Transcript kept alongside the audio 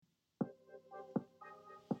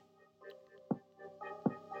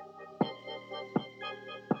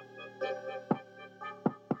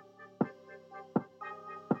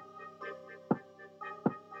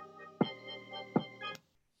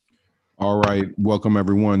All right, welcome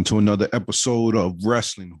everyone to another episode of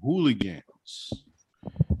Wrestling Hooligans.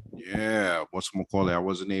 Yeah, what's gonna call it? I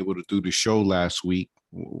wasn't able to do the show last week.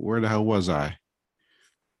 Where the hell was I?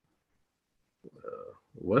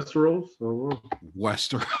 Westeros?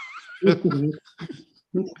 Western.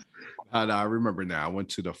 Uh-huh. I remember now. I went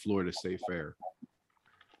to the Florida State Fair.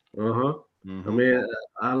 I Mhm. mean,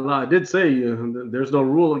 I did say there's no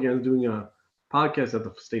rule against doing a podcast at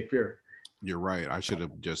the state fair. You're right. I should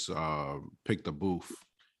have just picked a booth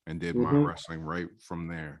and did my Mm-hmm. wrestling right from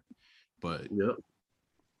there. But Yep.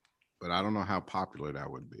 I don't know how popular that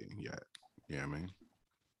would be yet. Yeah, I mean.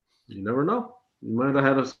 You never know. You might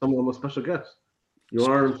have had some of a special guest. You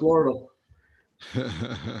are in Florida uh,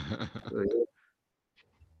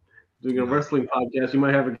 doing a No, wrestling podcast. You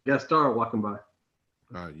might have a guest star walking by.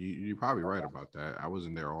 you're probably right about that. I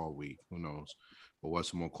wasn't there all week. Who knows? But what's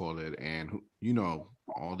someone call it? And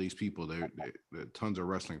all these people, they're tons of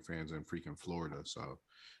wrestling fans in freaking Florida, so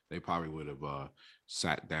they probably would have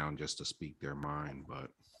sat down just to speak their mind. But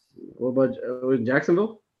What about in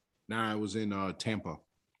Jacksonville? nah, it was in Tampa.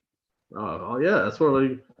 Oh yeah, that's where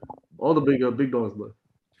like all the big dogs live.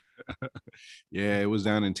 Yeah, it was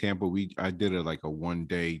down in Tampa. I did it like a 1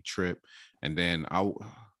 day trip, and then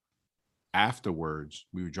afterwards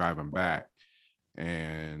we were driving back,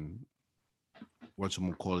 and what's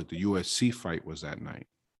someone call it? The UFC fight was that night.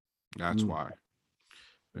 That's Mm. why.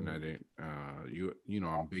 And I didn't.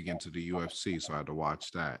 I'm big into the UFC, so I had to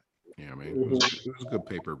watch that. You know what I mean? It was a good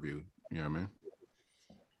pay-per-view. You know what I mean?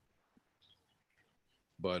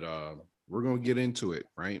 But we're gonna get into it,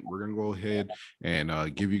 right? We're gonna go ahead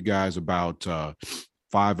and give you guys about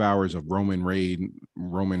 5 hours of Roman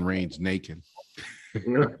Reigns naked.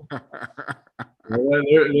 Mhm. Well,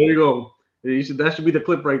 there you go. That should be the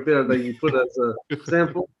clip right there that you put as a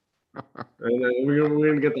sample. And we're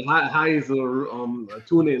gonna get the highest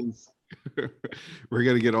tune-ins, We're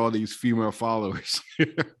gonna get all these female followers.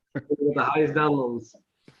 the highest downloads.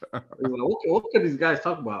 Like, what could these guys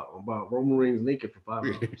talk about Roman Reigns naked for 5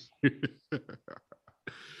 hours?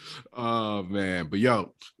 Oh man, but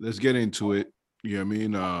yo, let's get into it. You know what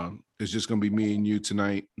I mean? It's just gonna be me and you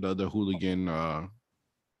tonight. The other hooligan,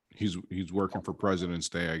 he's working for President's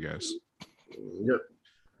Day, I guess. Yep.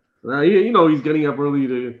 Now he's getting up early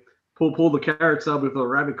to pull the carrots out before the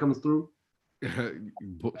rabbit comes through.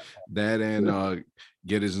 That and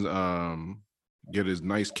get his get his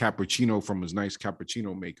nice cappuccino from his nice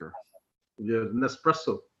cappuccino maker. Yeah,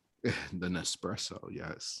 Nespresso. The Nespresso,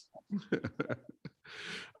 yes.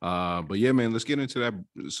 But yeah, man, let's get into that.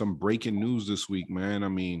 Some breaking news this week, man. I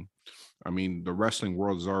mean, the wrestling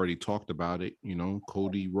world has already talked about it.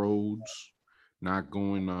 Cody Rhodes not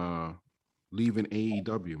going, leaving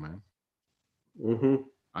AEW, man. Mm-hmm.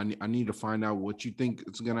 I need to find out what you think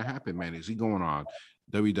is gonna happen, man. Is he going on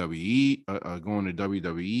WWE? Going to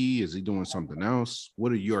WWE? Is he doing something else?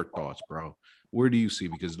 What are your thoughts, bro? Where do you see?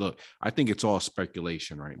 Because look, I think it's all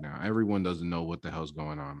speculation right now. Everyone doesn't know what the hell's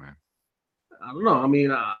going on, man. I don't know. I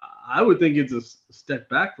mean, I would think it's a step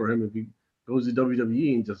back for him if he goes to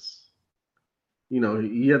WWE and just he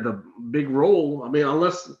had the big role. I mean,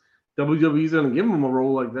 unless WWE's gonna give him a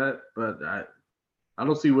role like that, but I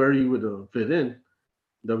don't see where he would fit in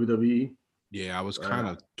WWE. Yeah, I was kind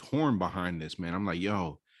Uh, of torn behind this, man. I'm like,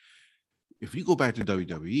 yo, if you go back to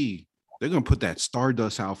WWE, they're gonna put that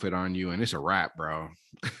Stardust outfit on you, and it's a wrap, bro.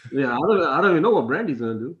 yeah, I don't even know what Brandy's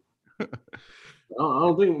gonna do. I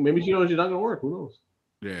don't think maybe she's not gonna work. Who knows?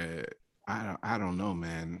 Yeah, I don't know,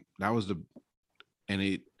 man. That was and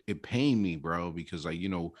it pained me, bro, because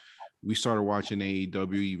we started watching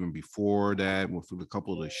AEW even before that with a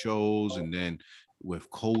couple of the shows, and then with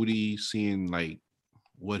Cody seeing like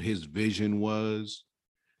what his vision was.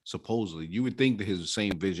 Supposedly, you would think that his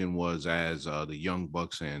same vision was as the Young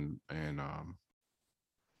Bucks and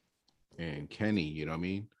Kenny. You know what I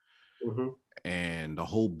mean? Hmm. And the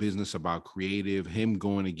whole business about creative, him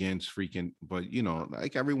going against freaking, but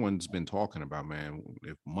like everyone's been talking about, man.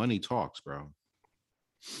 If money talks, bro.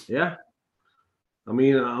 Yeah, I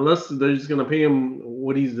mean, unless they're just gonna pay him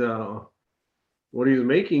what he's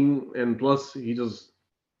making, and plus he just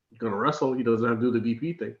gonna wrestle. He doesn't have to do the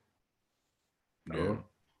VP thing. Yeah. Uh,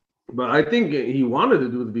 but I think he wanted to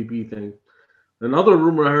do the VP thing. Another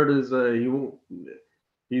rumor I heard is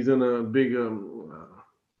he's in a big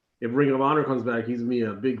if Ring of Honor comes back, he's gonna be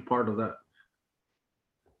a big part of that.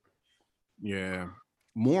 Yeah.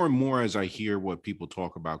 More and more as I hear what people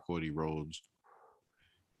talk about Cody Rhodes,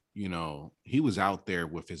 he was out there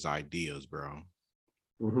with his ideas, bro.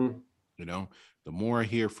 Hmm. You know, the more I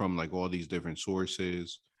hear from like all these different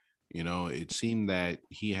sources, it seemed that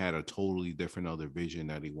he had a totally different other vision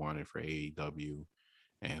that he wanted for AEW.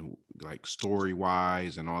 And like story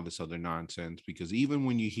wise and all this other nonsense. Because even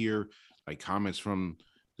when you hear like comments from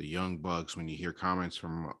the Young Bucks, when you hear comments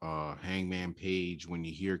from Hangman Page, when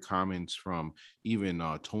you hear comments from even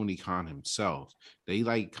Tony Khan himself, they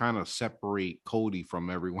like kind of separate Cody from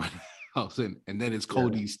everyone else, and then it's Yeah.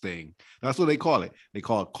 Cody's thing. That's what they call it. They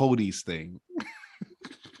call it Cody's thing.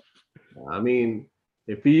 I mean,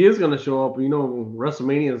 if he is gonna show up,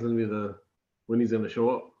 WrestleMania is gonna be when he's gonna show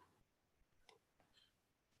up.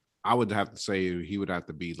 I would have to say he would have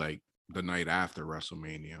to be like the night after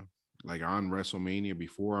WrestleMania, like on WrestleMania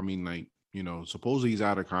before. I mean, like, supposedly he's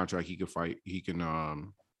out of contract. He could fight. He can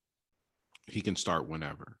start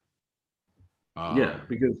whenever. Yeah,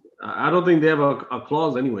 because I don't think they have a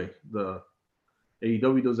clause anyway. The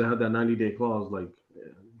AEW doesn't have that 90-day clause like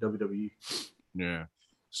WWE. Yeah.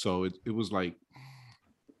 So it was like,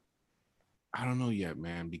 I don't know yet,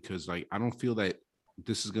 man, because like I don't feel that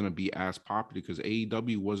this is gonna be as popular because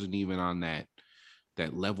AEW wasn't even on that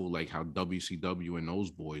level like how WCW and those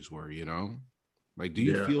boys were, Like, do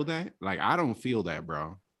you Yeah. feel that? Like, I don't feel that,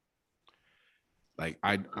 bro. Like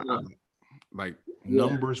Uh, like yeah.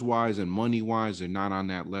 numbers wise and money wise, they're not on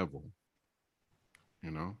that level,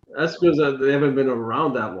 That's because they haven't been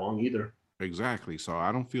around that long either. Exactly. So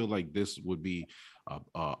I don't feel like this would be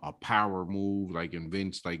a power move like in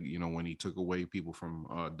Vince, like when he took away people from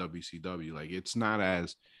WCW. Like it's not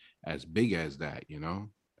as big as that.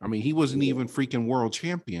 I mean, he wasn't even freaking world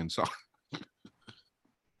champion, so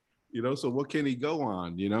So what can he go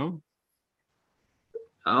on?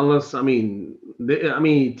 Unless, to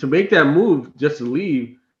make that move just to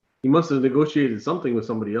leave, he must have negotiated something with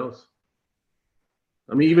somebody else.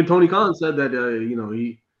 I mean, Yeah. even Tony Khan said that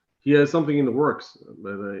he has something in the works,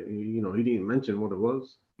 but he didn't mention what it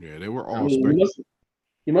was. Yeah, they were I all mean,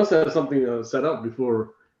 he must have something set up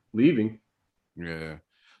before leaving. Yeah,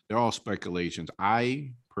 they're all speculations.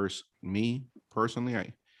 Me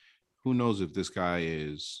personally, who knows if this guy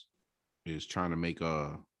is trying to make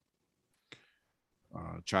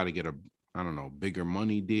try to get a, I don't know, bigger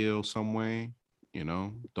money deal some way.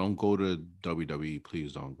 Don't go to WWE,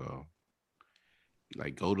 please don't go.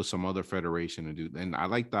 Like, go to some other federation and do. And I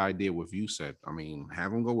like the idea what you said. I mean,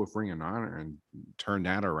 have him go with Ring of Honor and turn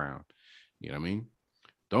that around. You know what I mean?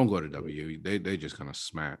 Don't go to WWE. They just gonna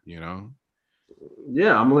smack. Yeah,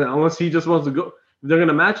 unless he just wants to go. They're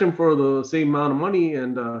gonna match him for the same amount of money,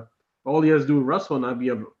 and all he has to do is wrestle and not be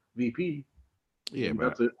a VP. Yeah, but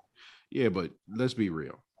That's it. Yeah, but let's be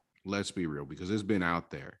real. Let's be real because it's been out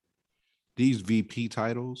there. These VP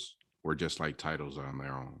titles were just like titles on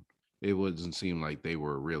their own. It doesn't seem like they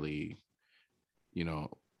were really, you know,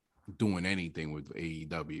 doing anything with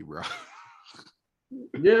AEW, bro.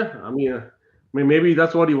 Yeah, maybe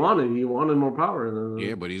that's what he wanted. He wanted more power.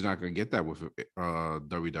 Yeah, but he's not going to get that with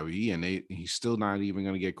WWE, and he's still not even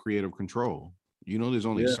going to get creative control. There's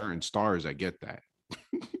only Yeah, certain stars that get that.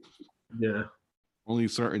 yeah, Only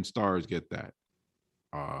certain stars get that.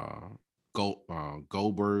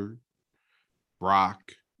 Goldberg, Brock,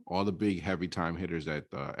 all the big heavy time hitters that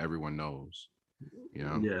everyone knows.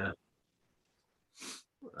 yeah.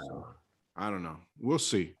 So I don't know. We'll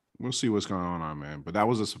see. We'll see what's going on, man. But that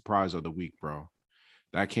was a surprise of the week, bro.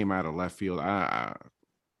 That came out of left field.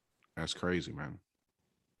 That's crazy, man.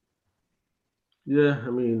 Yeah,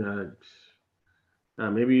 maybe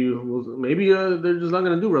they're just not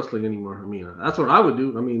gonna do wrestling anymore. That's what I would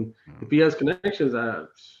do. If he has connections, I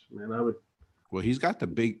would. Well, he's got the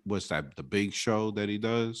big show that he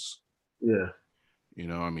does. Yeah.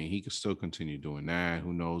 He could still continue doing that.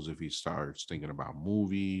 Who knows if he starts thinking about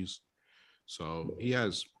movies? So he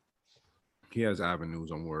has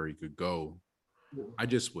avenues on where he could go. I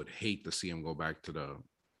just would hate to see him go back to the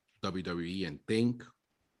WWE and think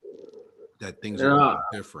that things are going to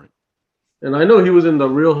be different. And I know he was in the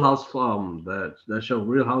Real House that show,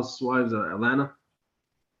 Real Housewives of Atlanta.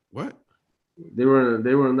 What? They were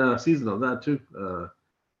in that season of that too.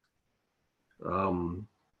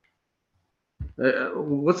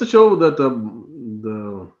 What's the show that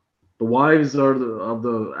the wives of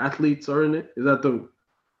the athletes are in it? Is that the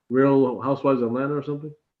Real Housewives of Atlanta or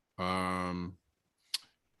something?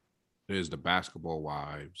 There's the Basketball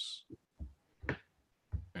Wives,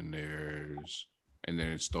 and there's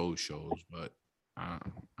those shows, but I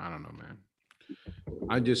don't know, man.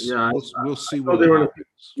 We'll see what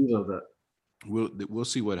happens. Of that. We'll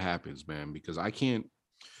see what happens, man, because I can't,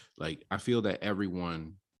 like, I feel that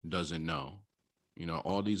everyone doesn't know.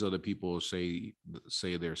 All these other people say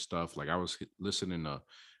their stuff. Like, I was listening to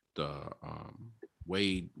the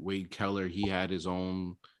Wade Keller. He had his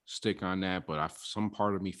own stick on that, but some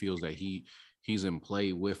part of me feels that he's in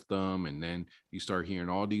play with them, and then you start hearing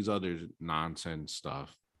all these other nonsense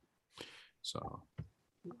stuff. So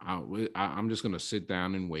I'm just gonna sit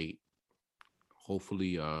down and wait.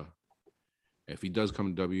 Hopefully, if he does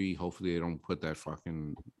come to WWE, hopefully they don't put that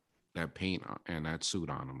paint and that suit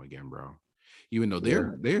on him again, bro. Even though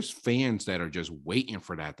Yeah, there's fans that are just waiting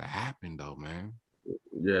for that to happen, though, man.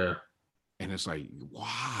 yeah. And it's like,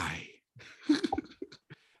 why?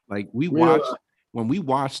 Like we You know, watched when we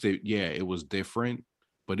watched it, yeah, it was different,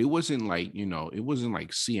 but it wasn't like, it wasn't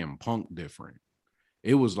like CM Punk different.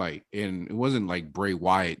 It was like, and it wasn't like Bray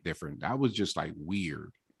Wyatt different. That was just like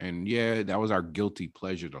weird. And yeah, that was our guilty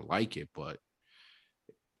pleasure to like it, but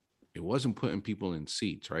it wasn't putting people in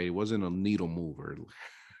seats, right? It wasn't a needle mover.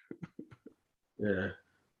 yeah.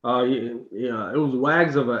 Yeah, yeah. It was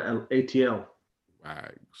Wags of a ATL.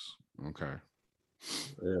 Wags. Okay.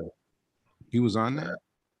 Yeah, He was on that?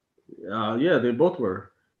 yeah. They both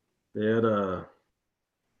were. They had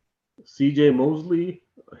C.J. Mosley,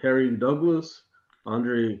 Harry Douglas,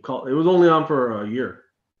 Andre. It was only on for a year.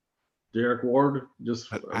 Derek Ward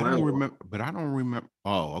just I ran don't for remember, but I don't remember.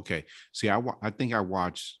 Oh, okay. See, I think I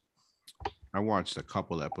watched a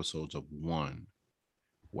couple episodes of one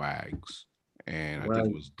Wags, and I think it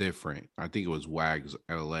Wags. was different. I think it was Wags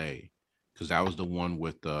LA because that was the one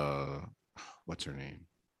with what's her name?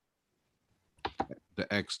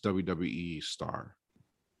 The ex WWE star.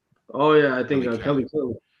 Oh yeah, I think Kelly Kelly. Kelly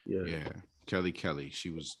Kelly. Yeah, Yeah, Kelly Kelly. She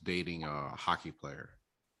was dating a hockey player.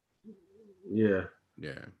 yeah.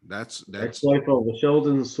 Yeah, that's Ex-wife of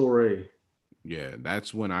Sheldon Soray. yeah,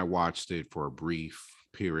 that's when I watched it for a brief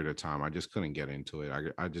period of time. I just couldn't get into it.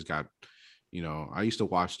 I just got, I used to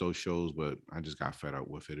watch those shows, but I just got fed up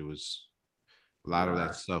with it. It was a lot of that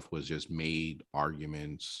Right. stuff was just made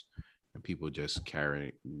arguments and people just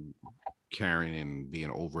carrying and being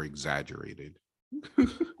over exaggerated.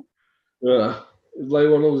 Yeah, it's like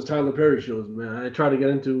one of those Tyler Perry shows, man. I try to get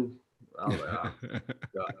into. I was like,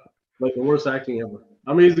 God, like the worst acting ever.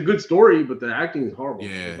 I mean, it's a good story, but the acting is horrible.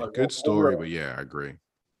 It's Yeah, like good story, but yeah, I agree.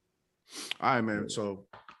 All right, man. So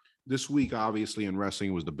this week, obviously, in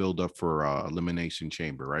wrestling was the build up for Elimination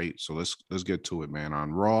Chamber, right? So let's get to it, man.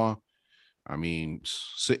 On Raw, I mean,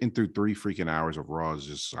 sitting through 3 freaking hours of Raw is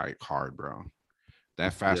just like hard, bro.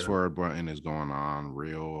 That fast yeah. forward button is going on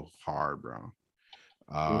real hard, bro.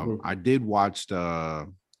 Hmm. I did watch I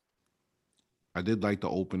did like the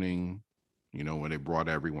opening, when they brought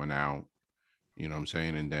everyone out, you know what I'm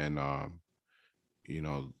saying? And then, you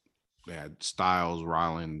know, they had Styles,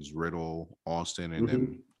 Rollins, Riddle, Austin, and Hmm.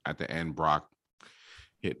 then at the end, Brock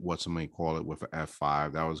hit what somebody call it with an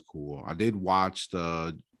F5. That was cool. I did watch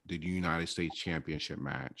the United States Championship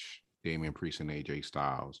match, Damian Priest and AJ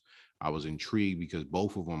Styles. I was intrigued because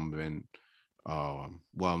both of them have been,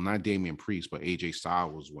 well, not Damian Priest, but AJ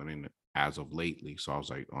Styles was winning as of lately. So I was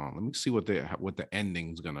like, oh, let me see what the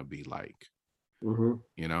ending's gonna be like. Hmm.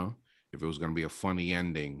 You know, if it was gonna be a funny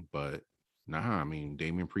ending, but nah, I mean,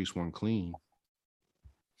 Damian Priest won clean.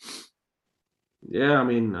 Yeah, I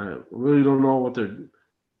mean, I really don't know what they're.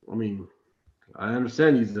 I mean, I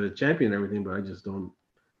understand he's the champion and everything, but I just don't.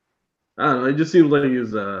 I don't know. It just seems like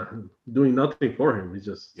he's doing nothing for him. He's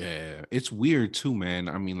just. Yeah, it's weird too, man.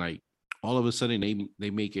 I mean, like all of a sudden they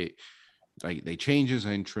make it like they change his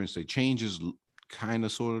entrance, they change his kind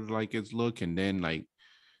of sort of like his look, and then like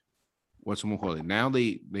what's someone call it? Now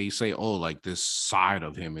they say, oh, like this side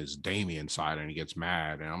of him is Damien's side, and he gets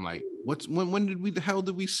mad, and I'm like, what's when did we the hell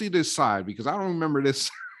did we see this side? Because I don't remember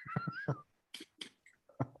this.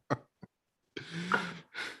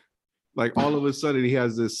 Like all of a sudden he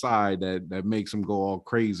has this side that makes him go all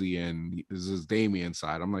crazy, and this is Damien's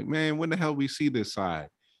side. I'm like, man, when the hell we see this side?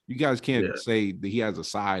 You guys can't Yeah. say that he has a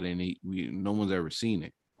side and no one's ever seen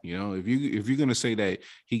it. If you're gonna say that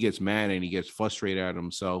he gets mad and he gets frustrated at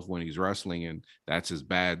himself when he's wrestling and that's his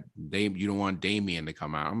bad, you don't want Damien to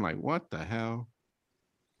come out. I'm like, what the hell?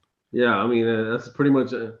 Yeah. I mean, that's pretty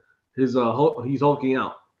much his. He's hulking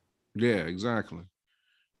out. Yeah, exactly.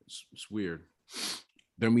 It's weird.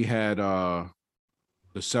 Then we had the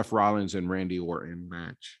Seth Rollins and Randy Orton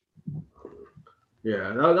match. Yeah,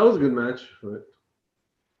 that was a good match. But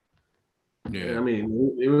Yeah. I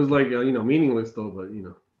mean, it was like meaningless though, but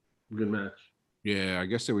good match. Yeah, I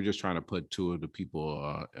guess they were just trying to put two of the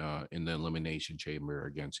people in the elimination chamber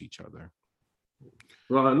against each other.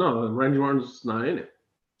 Well, no, Randy Orton's not in it.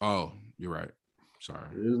 Oh, you're right. Sorry.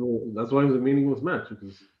 That's why it was a meaningless match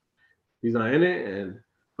because he's not in it. And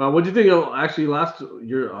what do you think of actually last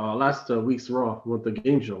week's Raw with the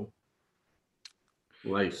game show?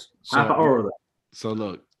 Like half So hour of that. so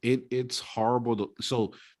look, it's horrible.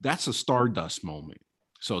 So that's a Stardust moment.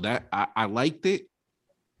 So that I liked it,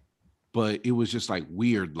 but it was just like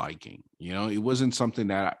weird liking. It wasn't something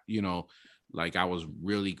that like I was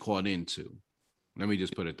really caught into. Let me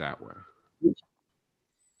just put it that way.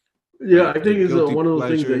 Yeah, Like I it was a think it's guilty one of those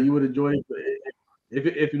things that pleasure. you would enjoy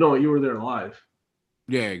if you know you were there live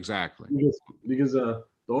Yeah, exactly. because the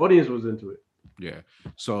audience was into it. Yeah.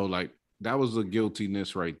 So like that was the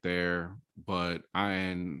guiltiness right there. But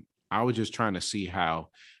I was just trying to see how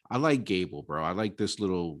I like Gable, bro. I like this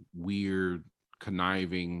little weird,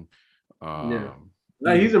 conniving, Yeah, yeah,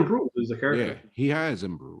 evil. he's improved as a Yeah, character. he has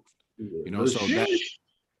improved. The So that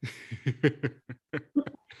sheesh.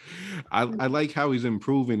 I like how he's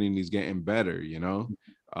improving and he's getting better, Yeah.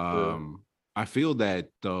 I feel that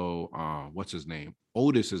though, what's his name?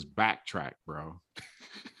 Otis is backtrack, bro.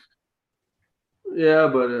 Yeah,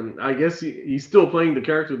 but I guess he's still playing the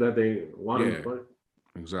character that they want him to Yeah, play.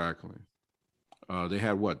 exactly. They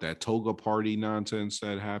had what that toga party nonsense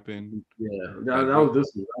that happened. Yeah, Like that was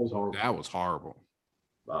this. That was horrible. that was horrible.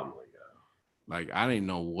 Oh my god. Like I didn't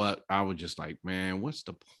know what I was just like, man, what's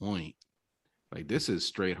the point? Like this is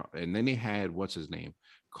straight. And then they had what's his name,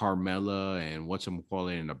 Carmella, and what's him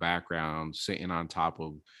calling in the background, sitting on top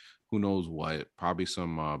of who knows what, probably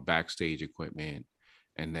some backstage equipment,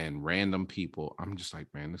 and then random people. I'm just like,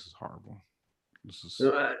 man, this is horrible. This is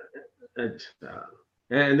And, uh,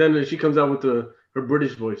 and then she comes out with her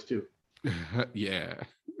British voice too. yeah.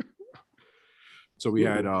 So we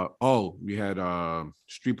had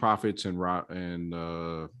Street Profits and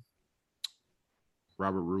Robert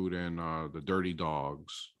Roode and the Dirty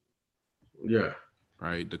Dogs. Yeah.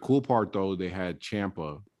 Right. The cool part though, they had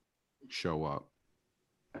Champa show up.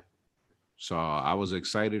 So I was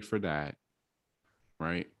excited for that.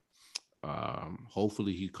 Right.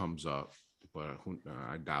 Hopefully he comes up, but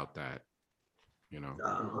I doubt that.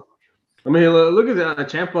 I mean, look at that,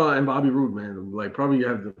 Champa and Bobby Roode, man. Like, probably you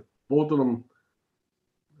have both of them,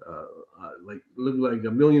 like look like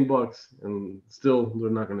 $1,000,000, and still they're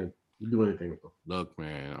not gonna do anything with them. Look,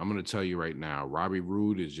 man, I'm gonna tell you right now, Robbie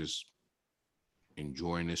Roode is just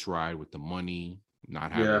enjoying this ride with the money,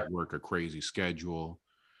 not having to work a crazy schedule,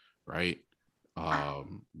 right?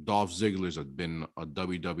 Dolph Ziggler's been a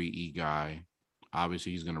WWE guy.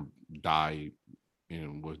 Obviously, he's gonna die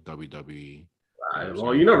with WWE.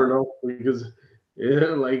 Well, you never know because,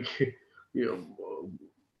 like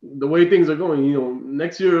the way things are going,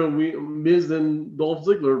 next year Miz and Dolph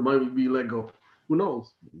Ziggler might be let go. Who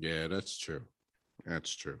knows? Yeah, that's true.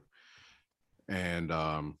 That's true. And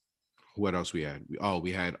what else we had?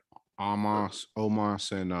 We had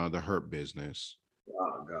Omos and the Hurt Business.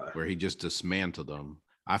 Oh god. Where he just dismantled them.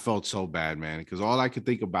 I felt so bad, man, because all I could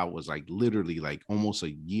think about was like literally like almost a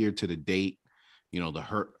year to the date.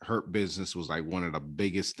 The Hurt Business was like one of the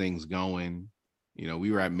biggest things going.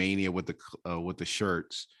 We were at Mania with the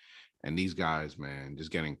shirts, and these guys, man,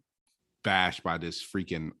 just getting bashed by this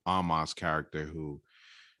freaking Amos character who.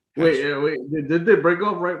 Wait, did they break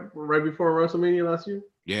up right before WrestleMania last year?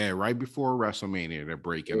 Yeah, right before WrestleMania, they're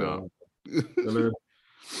breaking up.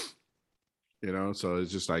 So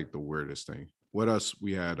it's just like the weirdest thing. What else?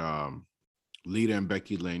 We had Lita and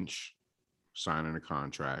Becky Lynch signing a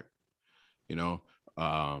contract.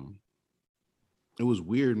 It was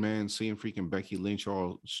weird, man, seeing freaking Becky Lynch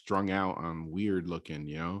all strung out on weird looking,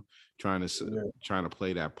 trying to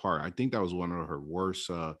play that part. I think that was one of her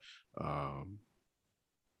worst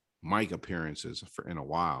mic appearances in a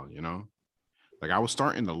while, Like I was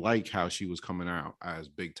starting to like how she was coming out as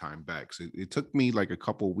big time Bex. It took me like a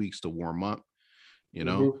couple of weeks to warm up,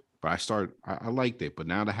 but I liked it. But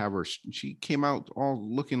now to have her, she came out all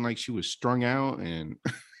looking like she was strung out, and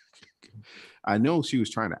I know she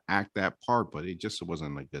was trying to act that part, but it just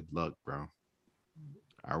wasn't a good look, bro.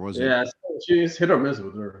 I wasn't. Yeah, she's hit or miss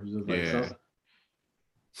with her. Just like Yeah.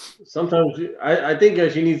 Sometimes I think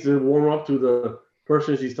she needs to warm up to the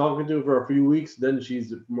person she's talking to for a few weeks. Then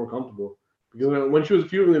she's more comfortable. Because when she was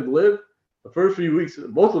feuding with Liv, the first few weeks,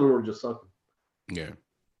 both of them were just sucking. Yeah.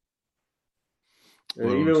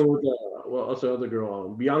 And even with what's the other girl,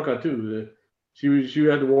 Bianca too. She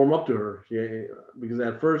had to warm up to her. Because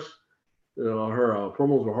at first, her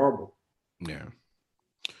promos were horrible. Yeah.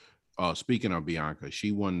 Speaking of Bianca,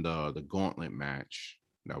 she won the gauntlet match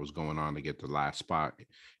that was going on to get the last spot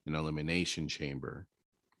in Elimination Chamber.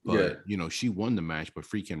 But she won the match, but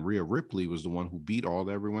freaking Rhea Ripley was the one who beat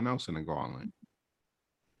everyone else in the gauntlet.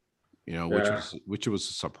 Which was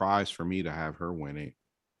a surprise for me to have her win it.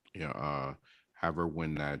 Have her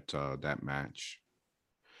win that match.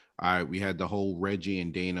 All right, we had the whole Reggie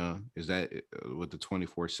and Dana. Is that with the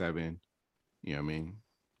 24/7? You know what I mean?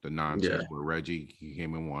 The nonsense where Reggie he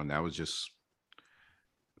came and won. That was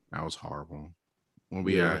horrible. When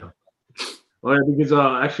we had. Oh yeah, because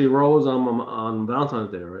actually Raw was on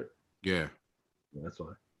Valentine's Day, right? Yeah. That's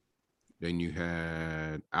why. Then you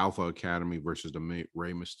had Alpha Academy versus the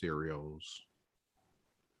Rey Mysterios.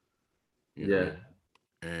 You know,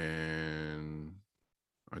 and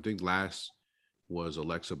I think last was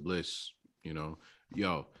Alexa Bliss. You know,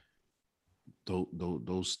 yo,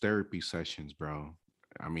 those therapy sessions, bro.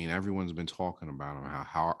 I mean, everyone's been talking about them,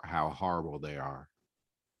 how horrible they are.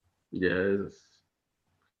 Yeah,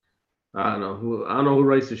 I don't know who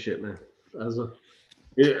writes the shit, man. As a,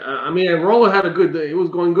 yeah, I mean, Raw had a good day. It was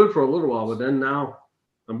going good for a little while, but then now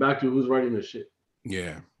I'm back to who's writing the shit.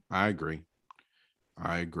 Yeah, I agree.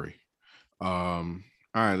 I agree. All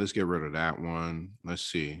right, let's get rid of that one. Let's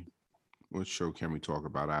see. What show can we talk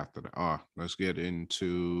about after that? Oh, let's get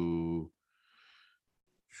into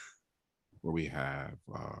what we have.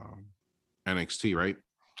 NXT, right?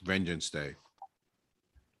 Vengeance Day.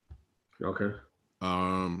 Okay.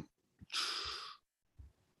 Um,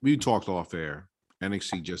 we talked off air.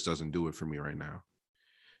 NXT just doesn't do it for me right now.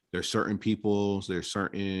 There's certain people's, there's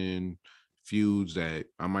certain feuds that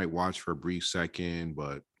I might watch for a brief second,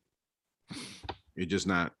 but it's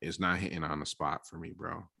not hitting on the spot for me,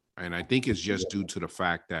 bro. And I think it's just due to the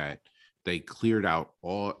fact that they cleared out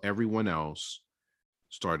everyone else,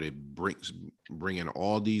 started bringing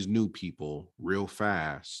all these new people real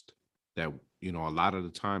fast. That a lot of the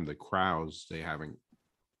time the crowds they haven't,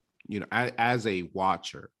 as a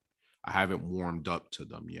watcher, I haven't warmed up to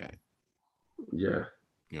them yet. Yeah.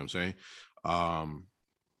 You know what I'm saying?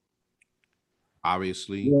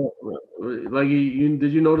 Obviously. Yeah. Like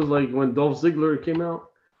did you notice like when Dolph Ziggler came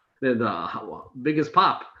out, they had the biggest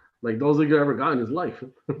pop like Dolph Ziggler ever got in his life.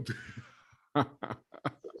 Like,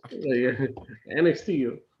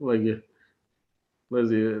 NXT, like what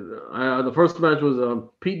is it? The first match was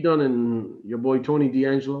Pete Dunne and your boy Tony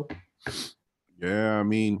D'Angelo. Yeah, I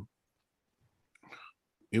mean,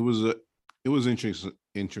 it was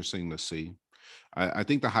interesting to see. I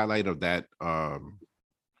think the highlight of that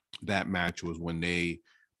that match was when they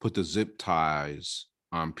put the zip ties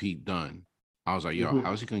on Pete Dunne. I was like, yo,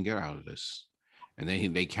 how's he gonna get out of this? And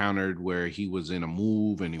then they countered where he was in a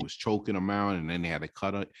move and he was choking him out, and then they had to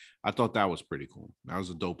cut it. I thought that was pretty cool. That was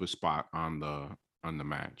the dopest spot on the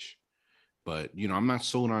match. But I'm not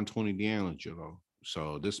sold on Tony D'Angelo,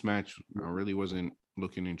 so this match I really wasn't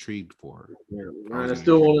looking intrigued for. Yeah, I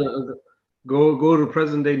still want to go to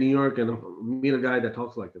present day New York and meet a guy that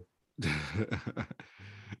talks like him.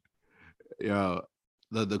 Yeah,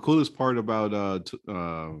 the coolest part about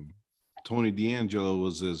Tony D'Angelo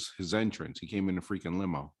was his entrance. He came in a freaking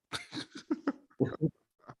limo.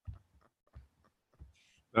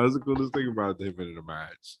 That was the coolest thing about him in the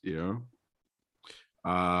match,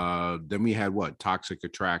 Then we had Toxic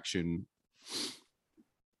Attraction.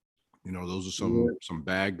 Those are some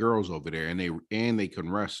bad girls over there, and they can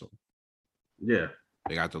wrestle. Yeah,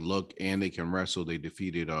 they got the look and they can wrestle. They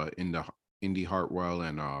defeated Indy Hartwell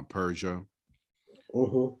and Persia.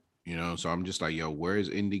 So I'm just like, yo, where is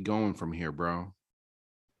Indy going from here, bro?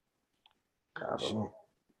 I don't know.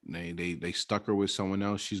 They stuck her with someone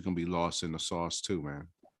else. She's gonna be lost in the sauce too, man.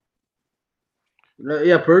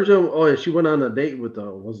 Yeah, Persia. Oh, yeah, she went on a date with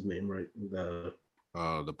what's his name, right?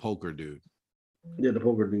 The poker dude. Yeah, the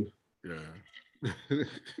poker dude. Yeah.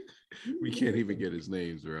 We can't even get his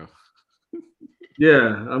names, bro.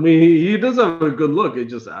 Yeah, I mean he does have a good look. It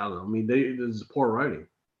just I don't know. I mean there's poor writing.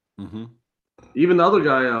 Even the other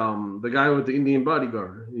guy, the guy with the Indian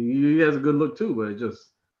bodyguard, he has a good look too, but it just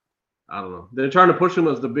I don't know. They're trying to push him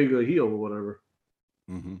as the bigger heel or whatever.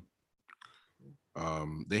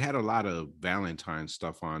 They had a lot of Valentine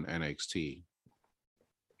stuff on NXT.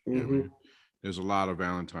 There's a lot of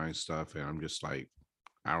Valentine stuff, and I'm just like,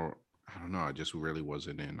 I don't know. I just really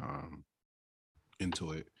wasn't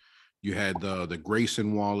into it. You had the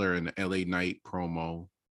Grayson Waller and the LA Knight promo.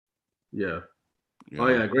 Yeah. Oh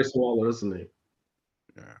yeah, Grayson Waller, that's the name.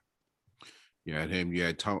 Yeah. You had him. You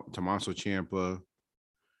had Tommaso Ciampa.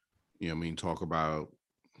 Talk about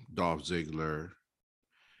Dolph Ziggler.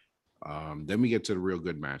 Then we get to the real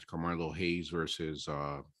good match: Carmelo Hayes versus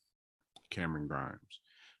Cameron Grimes.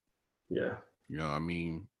 Yeah. I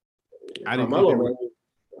didn't think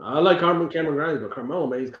I like Cameron Grimes, but Carmelo,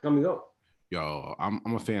 man, he's coming up. Yo, I'm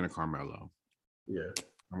a fan of Carmelo. Yeah,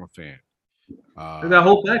 I'm a fan. That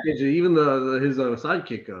whole package, even his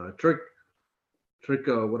sidekick, Trick,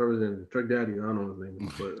 whatever his name, Trick Daddy, I don't know his name,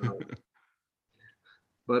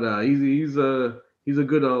 but he's a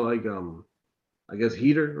good I guess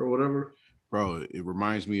heater or whatever. Bro, it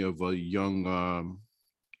reminds me of a young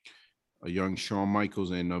Shawn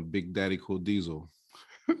Michaels and Big Daddy Cool Diesel.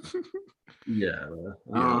 Yeah.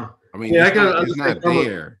 Yeah. I mean, Yeah, I it's can not it's understand not some of.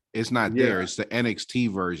 there. It's not Yeah. there. It's the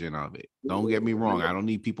NXT version of it. Don't get me wrong. I don't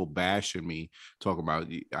need people bashing me talking about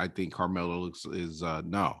I think Carmelo looks is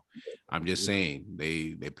no. I'm just saying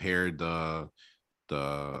they paired Yeah,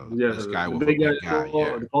 this guy the with a big guy, big guy.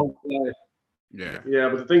 Yeah. the tall guy. Yeah. Yeah,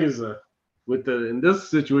 but the thing is, with the in this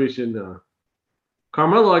situation,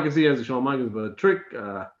 Carmelo, I can see as a Shawn Michaels, but Trick,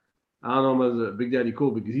 I don't know him as a Big Daddy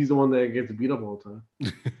Cool because he's the one that gets beat up all the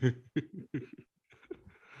time.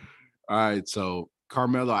 All right. So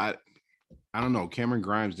Carmelo, I don't know. Cameron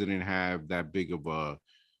Grimes didn't have that big of a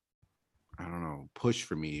I don't know push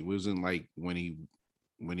for me. It wasn't like when he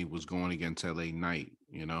was going against LA Knight,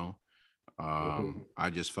 you know. I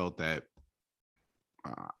just felt that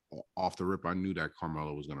off the rip, I knew that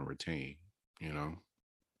Carmelo was going to retain. You know,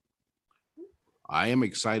 I am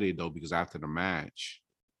excited though because after the match,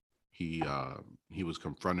 he was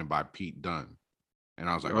confronted by Pete Dunne, and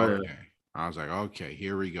I was like, Oh yeah, okay, okay,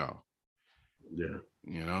 here we go. yeah.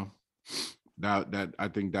 You know, that I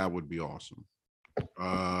think that would be awesome.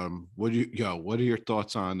 What are your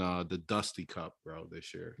thoughts on the Dusty Cup, bro,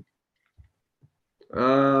 this year?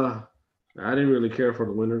 I didn't really care for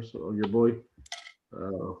the winners. Your boy,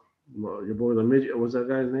 the midget. What's that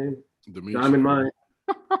guy's name? Dimitri. Diamond Mine.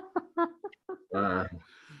 Uh,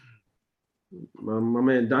 my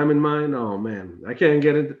man Diamond Mine. Oh man, I can't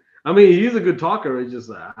get into. I mean, he's a good talker. It's just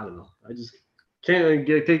I don't know. I just can't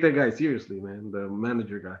take that guy seriously, man. The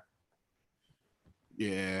manager guy.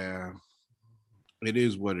 Yeah, it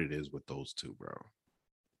is what it is with those two,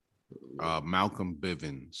 bro. Malcolm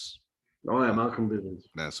Bivens. Oh yeah, Malcolm Bivens.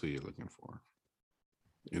 That's who you're looking for.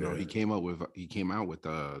 You know, Yeah. he came out with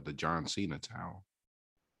the John Cena towel.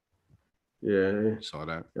 Yeah. You saw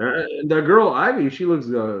that? The girl Ivy, she looks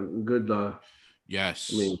good. Yes.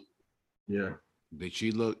 I mean, yeah.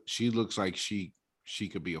 She looks like she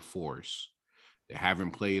could be a force. They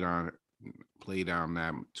haven't played on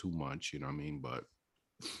that too much, you know what I mean? But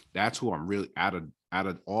that's who I'm really out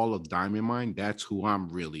of all of Diamond Mine, that's who I'm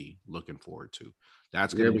really looking forward to.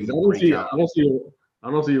 That's gonna be the breakout. I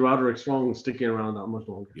don't see Roderick Strong sticking around that much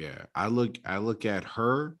longer. Yeah, I look at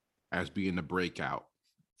her as being the breakout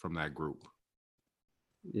from that group.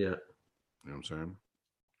 Yeah. You know what I'm saying?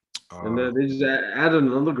 And then they just added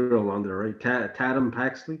another girl on there, right? Tatum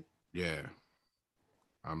Paxley. Yeah.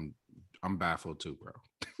 I'm baffled too, bro.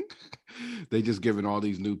 They just giving all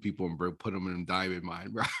these new people and bro, put them in Diamond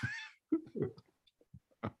Mine, bro.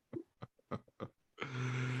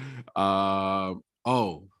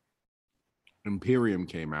 Imperium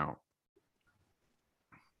came out.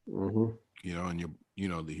 Mm-hmm. You know, and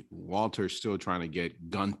the Walter's still trying to get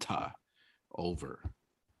Gunta over.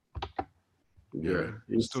 Yeah,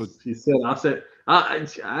 he said,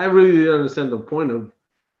 I really didn't understand the point of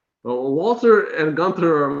Walter and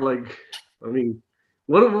Gunther are like, I mean,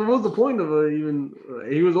 what was the point of even?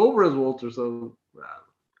 He was over as Walter, so.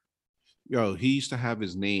 He used to have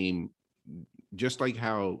his name, just like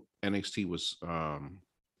how NXT was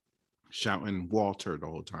shouting Walter the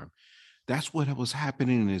whole time. That's what was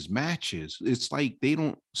happening in his matches. It's like they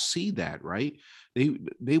don't see that, right?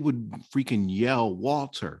 They would freaking yell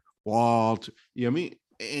Walter. You know what I mean?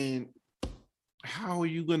 And how are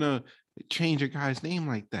you gonna change a guy's name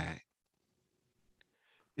like that?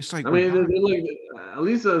 It's like, I mean, they're like, at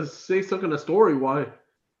least say something in a story. Why?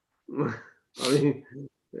 I mean,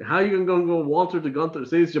 how are you gonna go Walter to Gunther?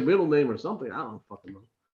 Say it's your middle name or something. I don't fucking know.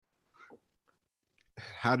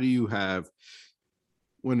 How do you have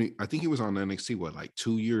I think he was on NXT like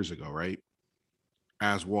 2 years ago, right?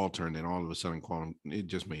 As Walter, and then all of a sudden call him. It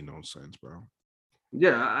just made no sense, bro.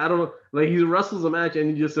 Yeah, I don't know. Like he wrestles a match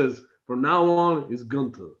and he just says, "From now on, it's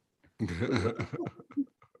Gunther."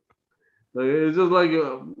 Like, it's just like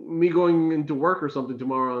me going into work or something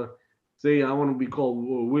tomorrow. Say I want to be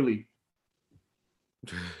called Willie.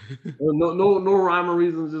 No rhyme or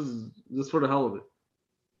reason. Just for the hell of it.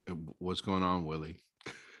 What's going on, Willie?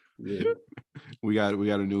 Yeah. we got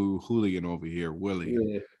a new hooligan over here,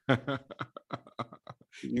 Willie. Yeah.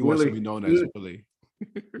 He wants to be known as Willie.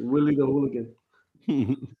 Willie the hooligan.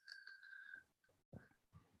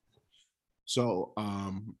 So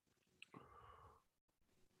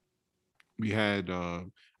we had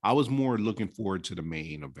I was more looking forward to the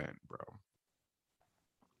main event, bro.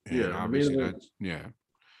 And obviously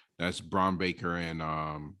that's Braun Baker and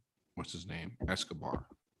what's his name? Escobar.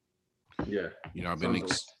 Yeah. You know, I've been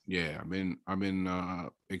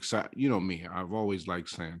excited. You know me, I've always liked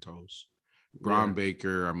Santos. Braun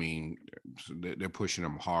Baker, I mean, they're pushing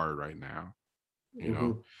him hard right now. You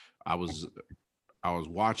know, I was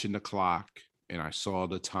watching the clock and I saw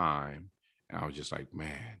the time and I was just like,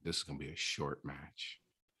 man, this is gonna be a short match.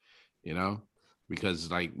 you know, because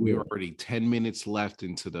like we were Yeah. already 10 minutes left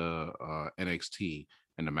into the NXT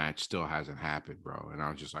and the match still hasn't happened, bro. And I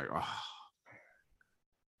was just like, oh,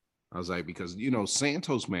 I was like, because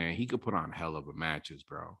Santos, man, he could put on hell of a matches,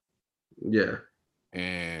 bro. Yeah.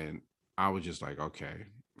 And I was just like, okay,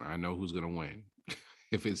 I know who's gonna win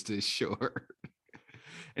if it's this short.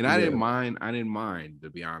 And Yeah. I didn't mind, to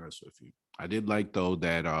be honest with you. I did like though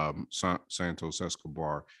that Santos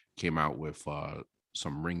Escobar came out with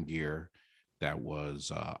some ring gear that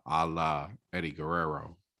was a la Eddie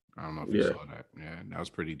Guerrero. I don't know if you Yeah. saw that. Yeah, that was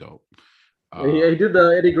pretty dope. He did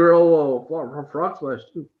the Eddie Guerrero frog splash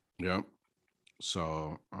too. Yep.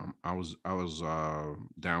 So I was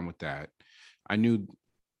down with that. I knew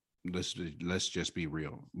let's just be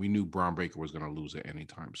real. We knew Braun Breaker was gonna lose it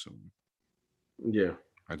anytime soon. Yeah.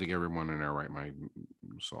 I think everyone in their right mind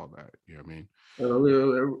saw that. You know what I mean?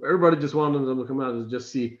 Everybody just wanted them to come out and just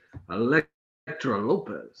see Electra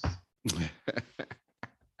Lopez.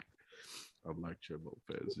 Electra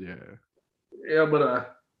Lopez, yeah. Yeah,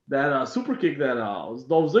 but that super kick that Dolph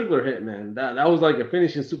Ziggler hit, man, that was like a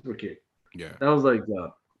finishing super kick. Yeah. That was like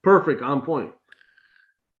perfect, on point.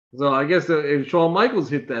 So I guess if Shawn Michaels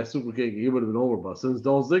hit that super kick, he would have been over. But since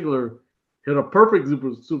Dolph Ziggler hit a perfect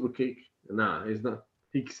super kick, nah, he's not.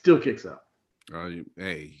 He still kicks out.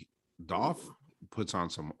 Hey, Dolph puts on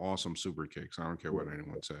some awesome super kicks. I don't care what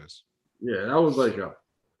anyone says. Yeah, that was and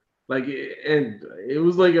it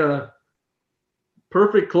was like a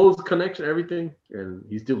perfect close connection, everything, and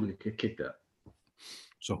he still kicked out.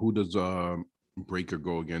 So who does Breaker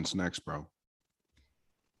go against next, bro?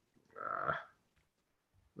 Uh,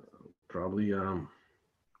 Probably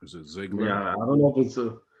Is it Ziggler? yeah, I don't know if it's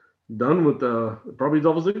done with probably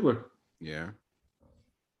Dolph Ziggler. Yeah.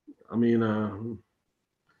 I mean,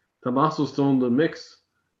 Tommaso's still in the mix.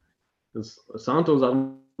 Santos, I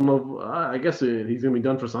don't know. I guess he's gonna be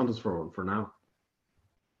done for Santos for now.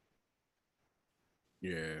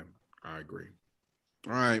 Yeah, I agree.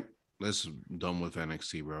 All right, let's done with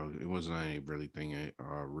NXT, bro. It wasn't any really thing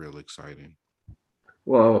real exciting.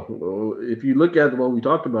 Well, if you look at what we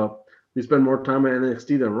talked about, we spend more time at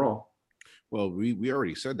NXT than Raw. Well, we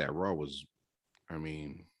already said that Raw was. I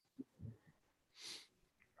mean,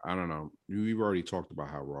 I don't know. We've already talked about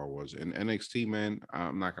how Raw was. And NXT, man,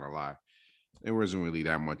 I'm not gonna lie. There wasn't really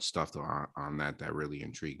that much stuff on that really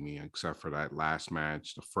intrigued me, except for that last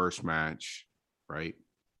match, the first match, right?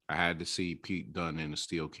 I had to see Pete Dunne in a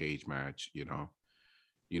steel cage match.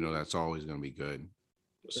 That's always gonna be good.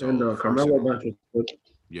 And So first, Carmelo match was good.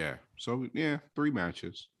 yeah. So yeah, 3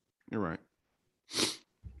 matches. You're right.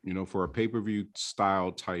 For a pay-per-view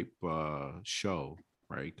style type show,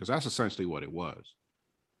 right? Because that's essentially what it was.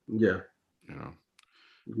 Yeah, You know.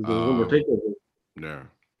 there was one more takeover. Yeah.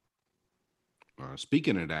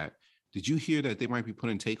 Speaking of that, did you hear that they might be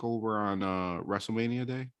putting Takeover on WrestleMania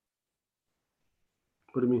Day,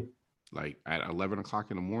 What do you mean? like at 11 o'clock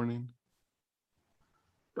in the morning?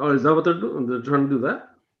 Oh, is that what they're doing? They're trying to do that?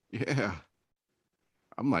 Yeah,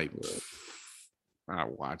 I'm like, I'm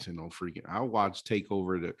not watching no freaking. I'll watch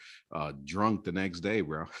Takeover drunk the next day,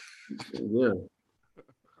 bro. Yeah,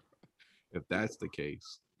 If that's the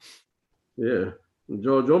case. yeah.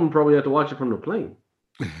 Joe Jordan probably had to watch it from the plane,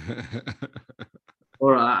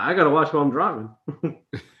 or I got to watch while I'm driving.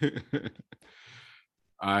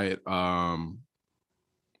 All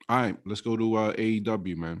right, let's go to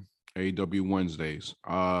AEW, man. AEW Wednesdays.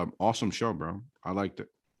 Awesome show, bro. I liked it.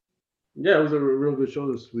 Yeah, it was a real good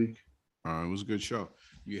show this week. It was a good show.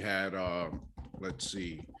 You had let's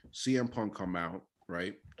see, CM Punk come out,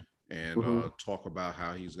 right? And talk about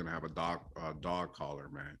how he's gonna have a dog collar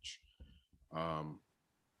match.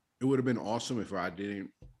 It would have been awesome if I didn't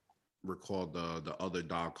recall the other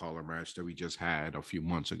dog collar match that we just had a few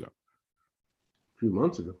months ago. A few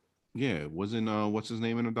months ago. Yeah, wasn't what's his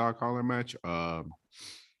name in the dog collar match? John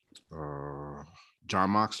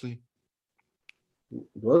Moxley.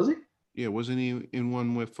 Was he? Yeah, wasn't he in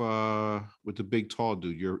one with the big tall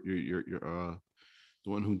dude? You're the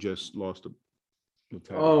one who just lost the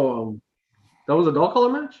title. Oh, that was a dog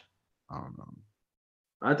collar match. I don't know.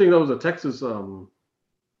 I think that was a Texas. No,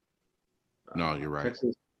 you're right.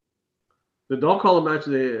 Texas. The dog collar match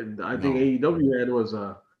I think AEW had was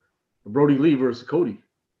Brody Lee versus Cody.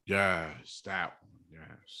 Yes, that one.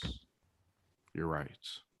 Yes, you're right.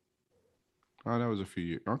 Oh, that was a few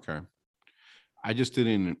years. Okay, I just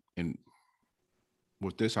didn't. And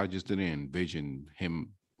with this, I just didn't envision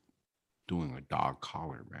him doing a dog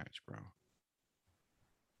collar match, bro.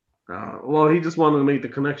 Well, he just wanted to make the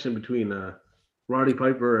connection between Roddy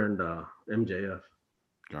Piper and MJF.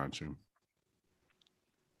 Gotcha.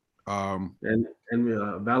 And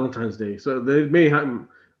Valentine's Day. So they may have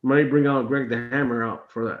Might bring out Greg the Hammer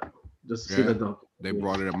out for that, just to see Yeah, the dunk. they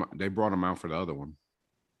brought him out for the other one,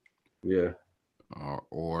 Yeah.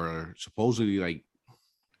 or supposedly like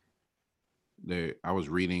I was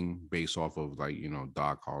reading based off of like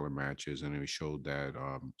Doc Holler matches, and it showed that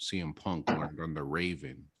CM Punk learned under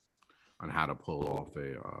Raven on how to pull off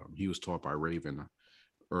a. He was taught by Raven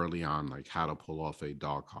early on, like how to pull off a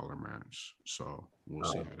dog collar match. So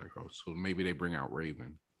we'll see how that goes. So maybe they bring out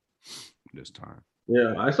Raven this time.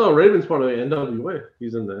 Yeah, I saw Raven's part of the NWA.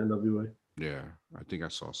 He's in the NWA. Yeah, I think I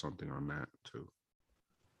saw something on that too.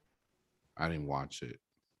 I didn't watch it.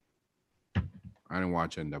 I didn't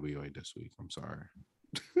watch NWA this week. I'm sorry.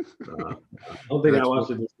 I don't think I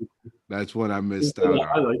watched it this week. That's what I missed out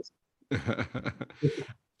on.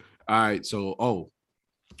 All right, so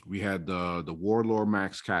we had the Warlord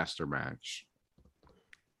Max Caster match.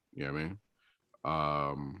 You know what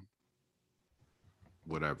I mean?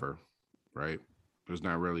 Whatever, right? There's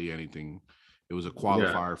not really anything. It was a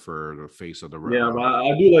qualifier for the face of the Yeah, but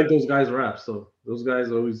I do like those guys' raps. So those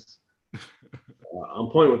guys always on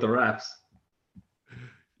point with the raps.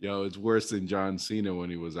 Yo, it's worse than John Cena when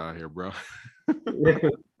he was out here, bro.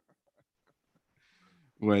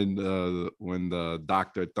 when the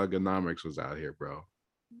Dr. Thugonomics was out here, bro.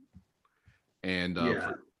 And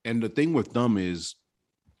and the thing with them is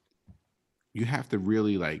you have to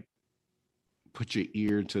really like put your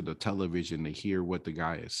ear to the television to hear what the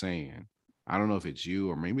guy is saying. I don't know if it's you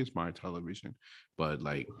or maybe it's my television, but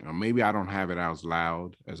like maybe I don't have it as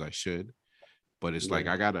loud as I should. But it's like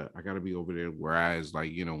I gotta be over there. Whereas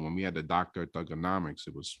like when we had the Dr. Thugonomics,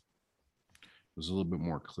 it was a little bit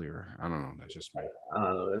more clear. I don't know. That's just me.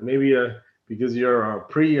 Maybe because you're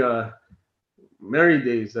pre married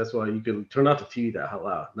days, that's why you could turn off the TV that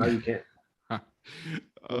loud. Now you can't.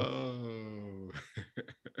 Oh.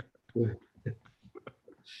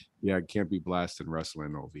 Yeah, I can't be blasting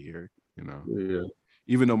wrestling over here, Yeah.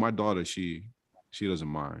 Even though my daughter, she doesn't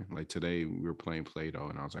mind. Like today we were playing Play-Doh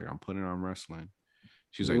and I was like, I'm putting on wrestling.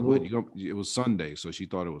 She's like, what? It was Sunday, so she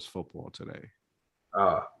thought it was football today.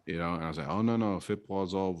 And I was like, oh no,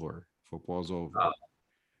 football's over. Football's over.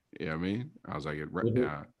 You know what I mean? I was like,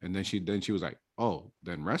 and then she was like, oh,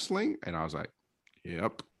 then wrestling? And I was like,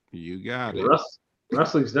 yep, you got it.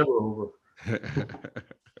 Wrestling's never over.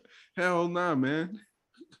 Hell nah, man.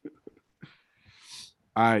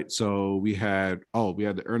 All right, so we had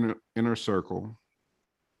the inner circle.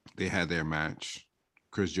 They had their match.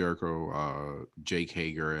 Chris Jericho, Jake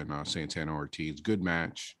Hager, and Santana Ortiz. Good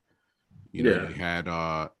match. You had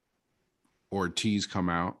Ortiz come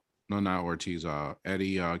out. No, not Ortiz.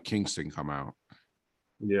 Eddie Kingston come out.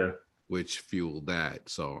 Yeah. Which fueled that.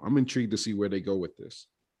 So I'm intrigued to see where they go with this.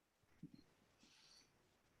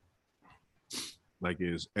 Like,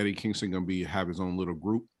 is Eddie Kingston gonna have his own little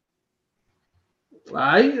group?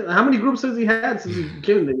 How many groups has he had since he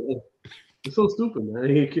came? It's so stupid, man.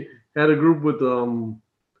 He had a group with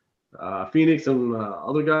Phoenix and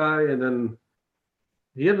other guy, and then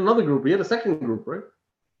he had another group. He had a second group, right?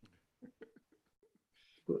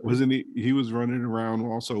 Wasn't he? He was running around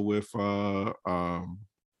also with John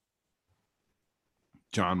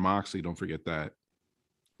Moxley. Don't forget that.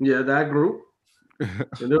 Yeah, that group.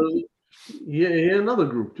 And he had another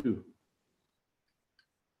group too.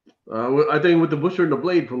 I think with the Butcher and the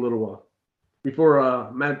Blade for a little while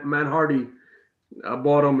before Matt Hardy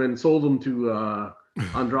bought him and sold him to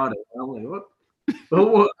Andrade. I'm like, what?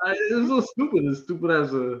 It's so stupid. It's stupid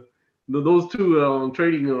as those two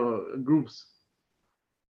trading groups.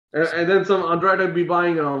 And then some Andrade be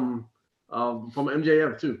buying from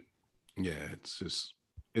MJF too. Yeah, it's just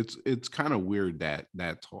it's kind of weird that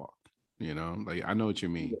talk. Like I know what you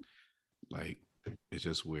mean. Like it's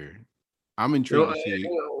just weird. I'm intrigued to see.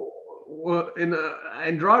 Well, and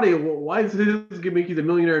Andrade, why is his gimmick? He's a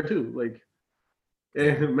millionaire too. Like,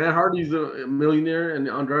 and Matt Hardy's a millionaire, and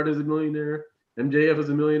Andrade is a millionaire. MJF is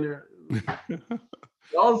a millionaire.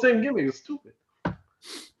 All the same gimmick. It's stupid.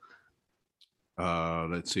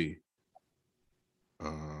 Let's see.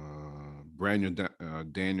 Brandon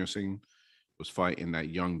Danielson was fighting that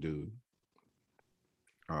young dude.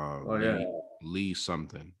 Lee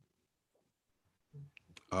something.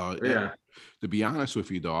 To be honest with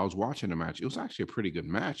you, though, I was watching the match. It was actually a pretty good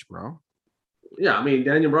match, bro. Yeah, I mean,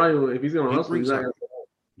 Daniel Bryan, if he's going to wrestle,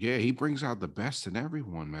 he brings out the best in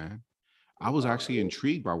everyone, man. I was actually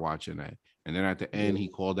intrigued by watching that. And then at the end, he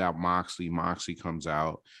called out Moxley. Moxley comes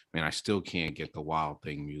out. Man, I still can't get the Wild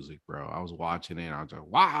Thing music, bro. I was watching it. And I was like,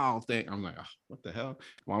 Wild Thing. I'm like, oh, what the hell?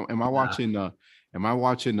 Am I watching? Am I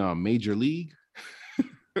watching Major League?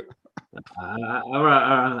 I'd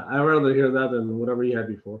rather hear that than whatever he had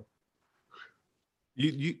before.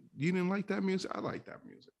 You didn't like that music? I like that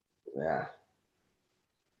music. Yeah.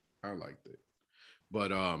 I liked it.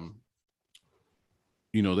 But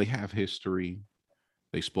you know, they have history.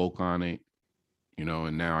 They spoke on it, you know,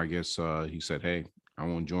 and now I guess he said, "Hey, I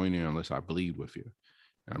won't join you unless I bleed with you."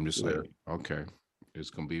 And I'm just like, Yeah. okay, it's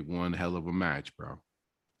gonna be one hell of a match, bro.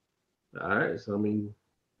 All right. So I mean,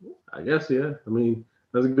 I guess yeah. I mean,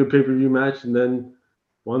 that's a good pay per view match, and then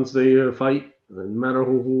once they fight, no matter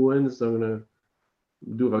who wins, they're gonna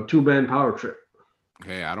do a 2-man power trip.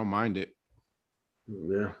 Hey, I don't mind it.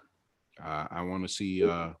 Yeah. I want to see.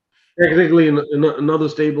 Technically, in another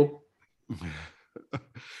stable.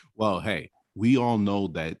 Well, hey, we all know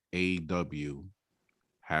that AEW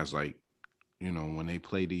has like, you know, when they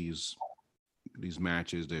play these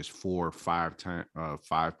matches, there's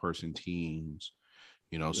 5-person teams,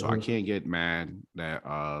 you know, so I Mhm. can't get mad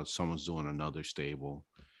that someone's doing another stable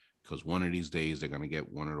because one of these days they're gonna get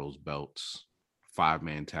one of those belts,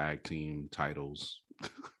 5-man tag team titles,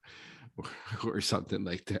 or something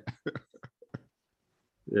like that.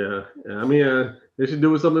 Yeah. Yeah. I mean, they should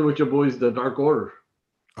do something with your boys, the Dark Order.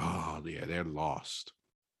 Oh yeah, they're lost.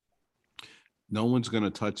 No one's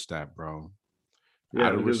gonna touch that, bro.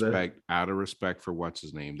 Yeah, because Out of respect for what's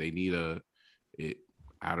his name, they need it.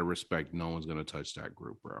 Out of respect, no one's gonna touch that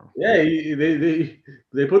group, bro. yeah, they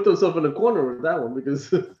put themselves in the corner with that one because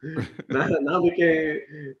now they can't.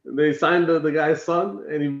 They signed the guy's son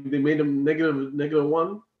and they made him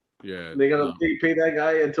 -1. Yeah, They gotta pay that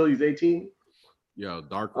guy until he's 18. yeah.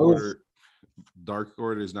 Unless, Dark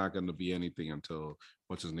Order is not gonna be anything until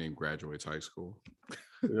what's his name graduates high school.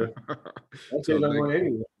 yeah, that kid's Till not going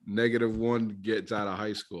anywhere. -1 gets out of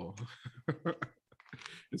high school.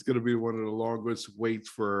 It's gonna be one of the longest waits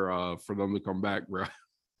for them to come back, bro.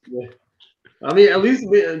 Yeah. I mean, at least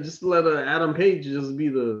just let Adam Page just be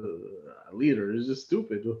the leader. It's just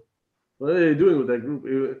stupid. What are they doing with that group?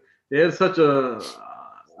 They had such a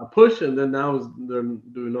push, and then now they're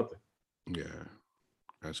doing nothing. Yeah,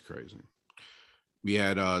 that's crazy. We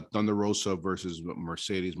had Thunder Rosa versus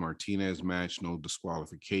Mercedes Martinez match, no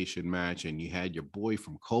disqualification match, and you had your boy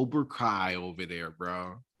from Cobra Kai over there,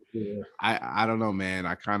 bro. Yeah. I don't know, man.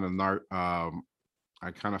 I kind of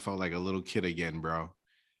felt like a little kid again, bro.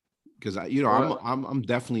 Because What? I'm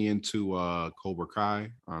definitely into Cobra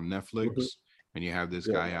Kai on Netflix, Mhm. and you have this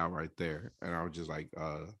Yeah. guy out right there, and I was just like,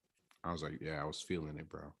 yeah, I was feeling it,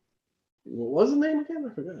 bro. What was his name again? I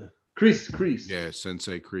forgot. Kreese. Yeah,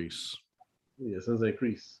 Sensei Kreese. Yeah, Sensei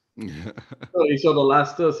Kreese. Oh, you saw the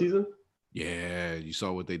last season? Yeah, you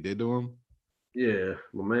saw what they did to him. Yeah,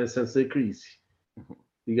 my man Sensei Kreese.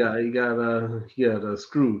 He got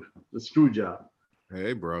screwed. The screw job.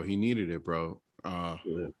 Hey, bro, he needed it, bro.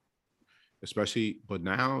 Yeah. Especially, but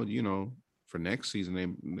now you know for next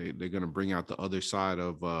season they're gonna bring out the other side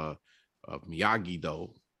of Miyagi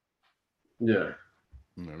though. Yeah.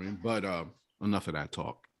 You know what I mean? But enough of that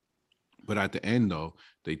talk. But at the end though,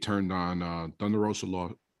 they turned on Thunder Rosa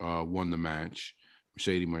won the match.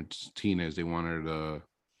 Mercedes Martinez, they wanted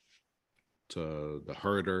to the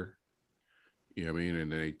herder. You know what I mean?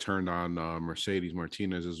 And they turned on Mercedes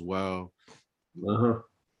Martinez as well. Uh-huh.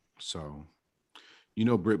 So you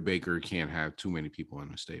know Britt Baker can't have too many people in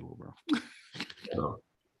the stable, bro. So,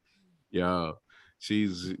 Yeah,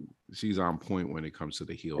 she's she's on point when it comes to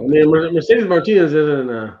the heel I thing. mean, Mercedes Martinez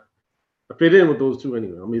isn't fit in with those two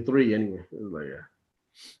anyway. I mean, three anyway. It was like, yeah.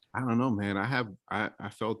 I don't know, man. I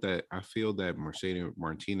feel that Mercedes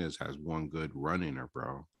Martinez has one good run in her,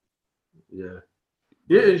 bro. Yeah.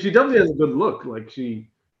 But Yeah, she definitely has a good look. Like she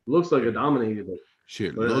looks like a yeah, dominator. she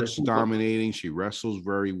But looks dominating. She wrestles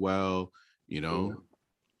very well. You yeah.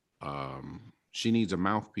 know, she needs a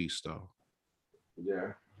mouthpiece though,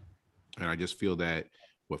 Yeah. and I just feel that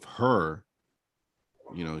with her,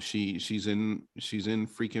 you know, she's in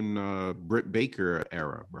freaking Britt Baker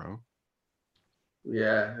era, bro.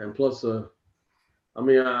 Yeah. And plus, I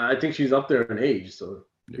mean, I think she's up there in age, so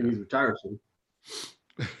she Yeah. needs to retire soon.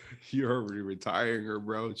 You're already retiring her,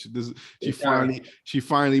 bro. Retire. She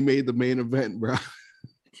finally made the main event, bro.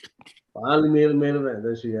 Finally made a main event.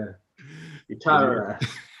 Then she But retire yeah. her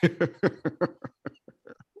ass.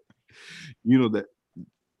 You know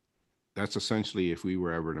that's essentially if we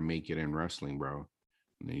were ever to make it in wrestling, bro.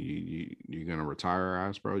 You're gonna retire our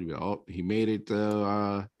ass, bro. You go, oh, he made it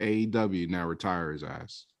to AEW, now retire his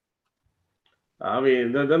ass. I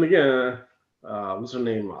mean, then again, what's her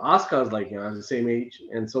name? Asuka's like the same age,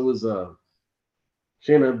 and so is Shayna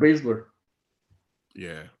Baszler.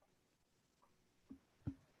 Yeah.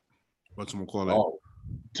 What's gonna call it? Oh,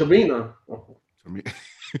 Tamina. Oh, I mean,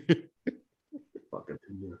 fucking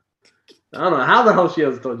Tamina. I don't know how the hell she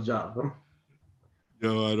has a job. Huh?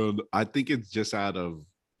 Yo, I don't. I think it's just out of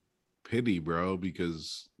pity, bro,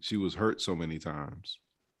 because she was hurt so many times.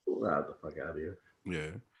 Get the fuck out of here. Yeah.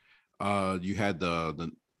 You had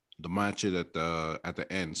the match at the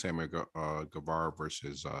end, Samuel Guevara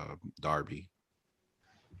versus Darby.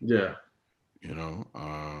 Yeah. You know,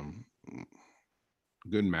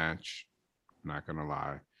 good match. Not gonna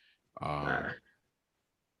lie. Nah.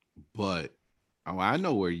 But I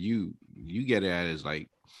know where you get at is like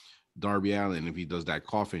Darby Allin. If he does that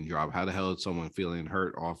coffin drop, how the hell is someone feeling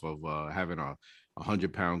hurt off of having a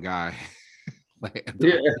 100-pound guy? Like,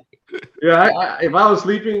 Yeah. Yeah. If I was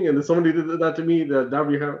sleeping and somebody did that to me, that'd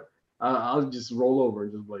be her. I'll just roll over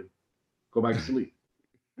and just like go back to sleep.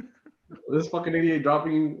 This fucking idiot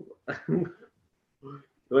dropping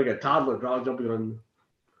like a toddler jumping on you.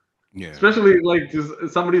 yeah. Especially like just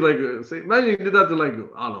somebody like say, imagine you did that to like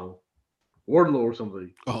I don't know Wardlow or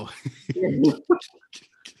somebody. Oh.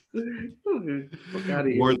 Fuck out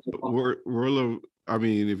of here. Warlow. I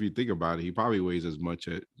mean, if you think about it, he probably weighs as much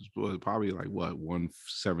as probably like what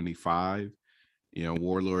 175. You know,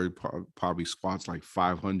 Warlord probably squats like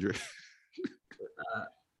 500.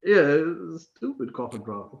 Yeah, it's stupid coffin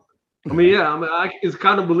drop. I mean, yeah, it's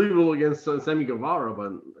kind of believable against Sammy Guevara,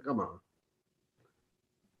 but come on.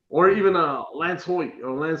 Or even Lance Hoyt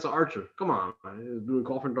or Lance Archer. Come on, man. He's doing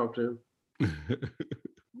coffin drop too.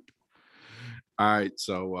 All right,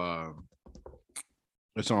 so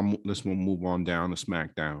let's move on down to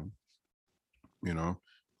SmackDown. You know,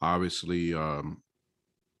 obviously, with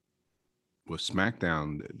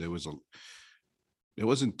SmackDown, there wasn't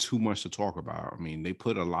too much to talk about. I mean, they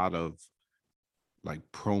put a lot of like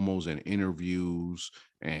promos and interviews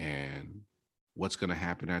and what's going to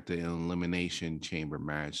happen at the Elimination Chamber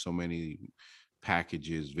match. So many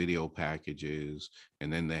packages, video packages,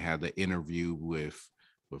 and then they had the interview with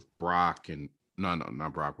Brock and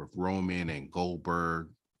not Brock, with Roman and Goldberg.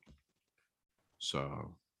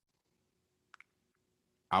 So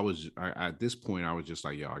at this point I was just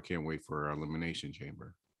like, yo, I can't wait for Elimination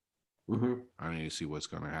Chamber. I need to see what's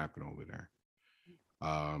going to happen over there.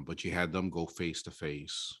 But you had them go face to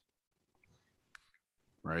face,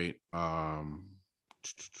 right?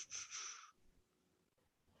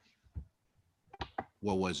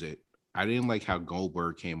 What was it? I didn't like how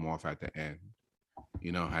Goldberg came off at the end.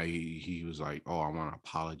 You know, how he was like, oh, I want to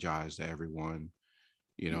apologize to everyone,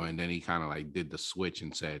 you know, and then he kind of like did the switch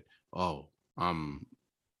and said, oh, I'm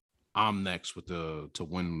next to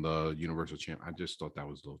win the Universal Champ. I just thought that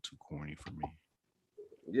was a little too corny for me.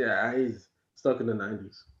 Yeah, he's stuck in the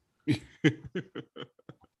 90s.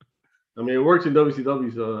 I mean, it works in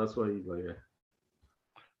WCW, so that's why he's like,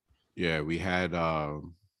 yeah, we had the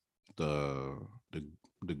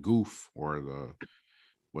goof, or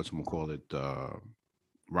the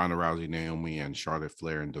Ronda Rousey, Naomi, and Charlotte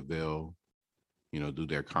Flair and Deville, you know, do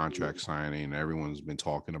their contract signing, and everyone's been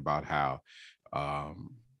talking about how Ronda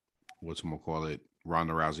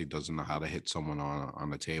Rousey doesn't know how to hit someone on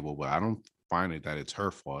the table, but I don't find it that it's her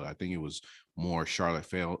fault. I think it was more Charlotte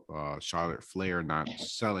Flair not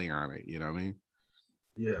selling on it. You know what I mean?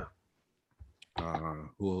 yeah.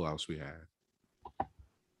 Who else we had?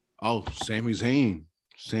 Oh, Sami Zayn.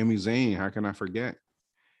 Sami Zayn. How can I forget?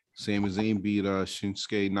 Sami Zayn beat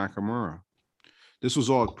Shinsuke Nakamura. This was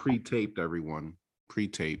all pre-taped, everyone.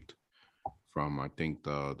 Pre-taped from, I think,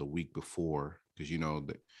 the week before, because you know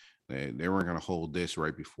they weren't gonna hold this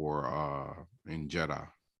right before in Jeddah.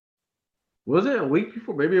 Was it a week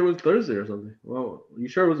before? Maybe it was Thursday or something. Well, you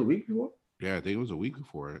sure it was a week before? Yeah, I think it was a week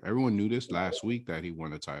before. Everyone knew this last week that he won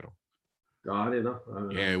the title. Oh, I didn't know.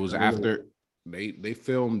 Yeah, it was after they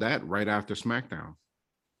filmed that right after SmackDown.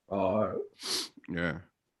 Oh, all right. Yeah.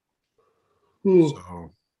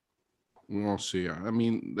 So we'll see. I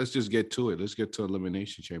mean, let's just get to it. Let's get to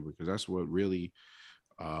Elimination Chamber, because that's what really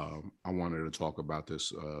I wanted to talk about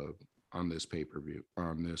this on this pay-per-view,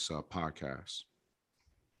 on this podcast.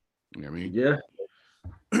 You know what I mean? Yeah.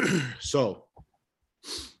 So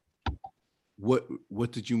what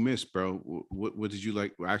did you miss, bro? What did you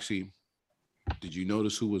like? Actually, did you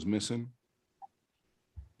notice who was missing?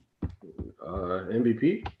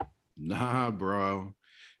 MVP? Nah, bro.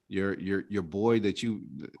 Your boy that you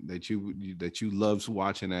loves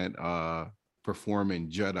watching at perform in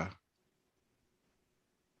Jeddah.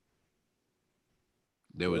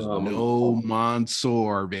 There was no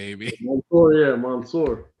Mansoor, baby.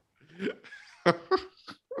 Mansoor.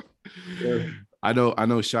 Yeah. I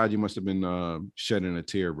know, Shad, you must have been shedding a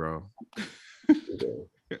tear, bro.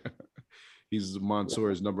 Yeah. He's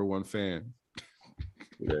Mansoor's #1 fan.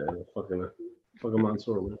 Yeah, fucking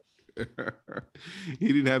Mansoor, man. He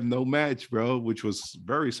didn't have no match, bro, which was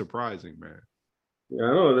very surprising, man. Yeah,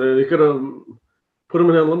 I know. They could have put him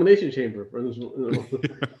in an elimination chamber for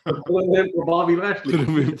put him in for Bobby Lashley. Put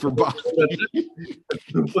him in for Bobby.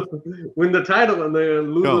 Win the title and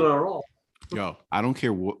then lose it on Raw. Yo, I don't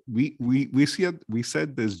care what we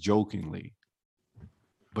said this jokingly,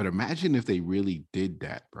 but imagine if they really did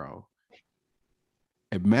that, bro.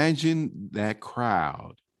 Imagine that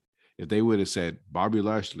crowd if they would have said Bobby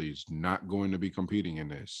Lashley's not going to be competing in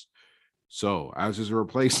this. So as his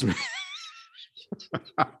replacement,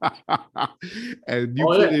 and you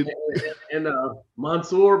put it and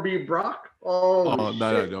Mansoor beat Brock. Oh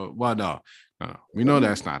no. Well, no. We know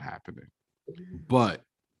that's not happening. But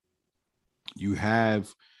you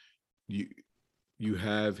have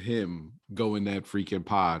him go in that freaking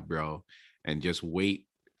pod, bro, and just wait.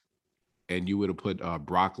 And you would have put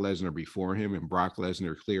Brock Lesnar before him, and Brock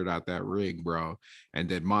Lesnar cleared out that ring, bro. And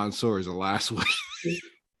then Mansoor is the last one.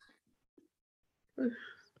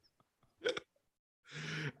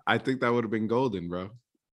 I think that would have been golden, bro.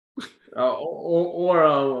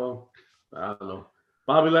 Or I don't know.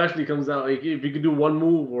 Bobby Lashley comes out. Like, if you could do one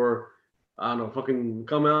move, or I don't know, fucking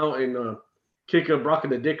come out and kick a Brock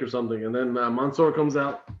in the dick or something, and then Mansoor comes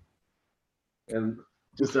out and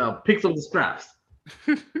just picks up the scraps.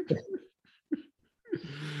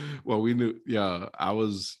 Well, we knew. Yeah, I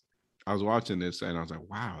was watching this and I was like,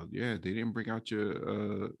 wow, yeah, they didn't bring out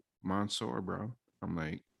your Mansoor, bro. I'm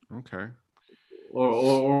like, okay.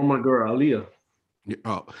 Or my girl Aaliyah. Yeah,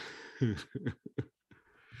 oh.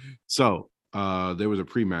 So there was a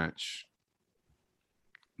pre-match.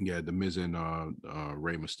 Yeah, the Miz and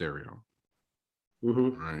Rey Mysterio.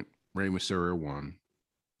 Mm-hmm. Right, Rey Mysterio won.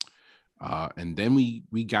 And then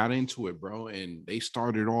we got into it, bro, and they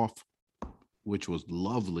started off, which was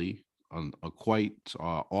lovely, a quite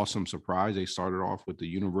awesome surprise. They started off with the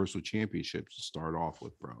Universal Championships to start off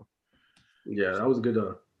with, bro. Yeah, that was good.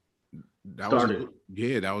 That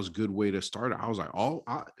was a good way to start it. I was like,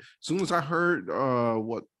 as soon as I heard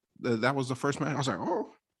that was the first match, I was like,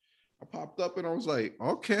 oh, I popped up and I was like,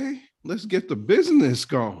 okay, let's get the business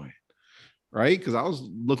going. Right? Because I was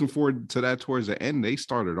looking forward to that towards the end. They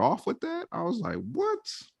started off with that. I was like, what?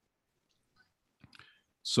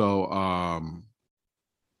 So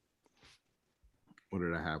what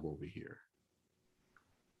did I have over here?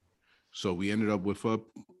 So we ended up with what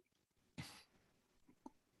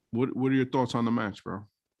are your thoughts on the match, bro?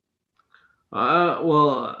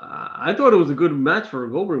 Well, I thought it was a good match for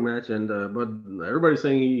a Goldberg match, and but everybody's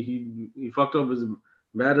saying he fucked up as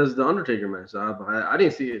bad as the Undertaker match. I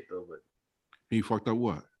didn't see it though, but he fucked up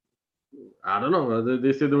what? I don't know.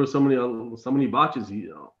 They said there was so many botches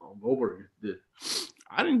Goldberg did.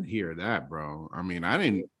 I didn't hear that, bro. I mean, I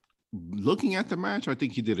didn't. Looking at the match, I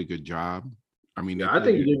think he did a good job. I mean, I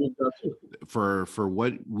think he did a good job too. For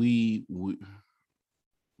what we've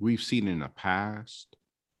seen in the past,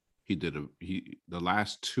 the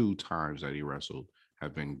last two times that he wrestled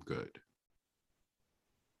have been good.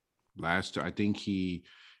 I think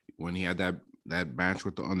when he had that match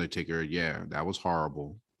with the Undertaker, yeah, that was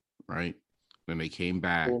horrible, right? Then they came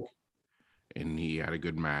back and he had a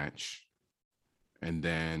good match. And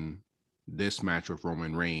then this match with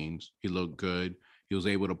Roman Reigns, he looked good. He was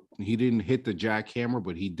able to, he didn't hit the jackhammer,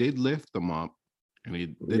 but he did lift them up. And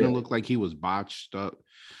it didn't look like he was botched up.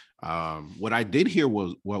 What I did hear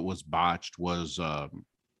was what was botched was,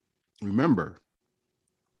 remember,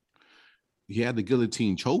 he had the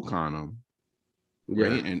guillotine choke on him. Yeah.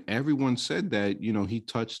 Right? And everyone said that, he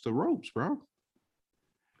touched the ropes, bro.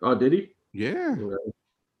 Oh, did he? Yeah.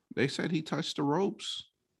 They said he touched the ropes.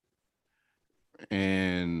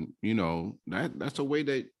 And, that's a way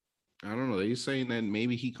that, I don't know, they're saying that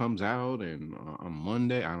maybe he comes out and on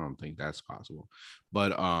Monday. I don't think that's possible.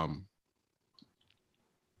 But,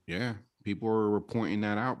 yeah, people are pointing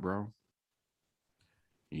that out, bro.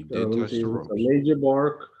 He did touch the ropes. Major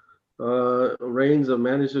Bark. Reigns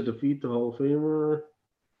managed to defeat the Hall of Famer.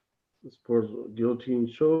 Sports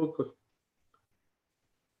guillotine choke.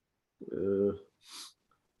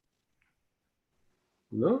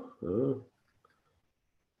 No.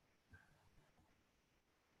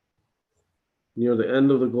 Near the end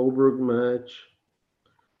of the Goldberg match,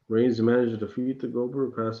 Reigns managed to defeat the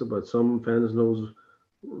Goldberg passer, but some fans knows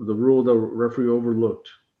the rule the referee overlooked.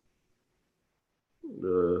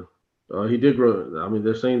 He did grow. I mean,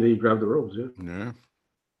 they're saying that he grabbed the ropes. Yeah.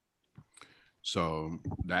 So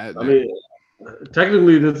that. I mean,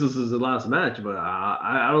 technically, this is his last match, but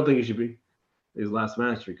I don't think it should be his last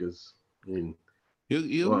match because I mean,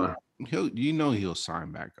 he'll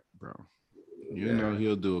sign back up, bro.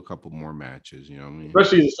 He'll do a couple more matches. You know what I mean?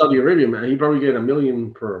 Especially the Saudi Arabia man, he probably get $1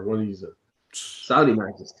 million per one of these Saudi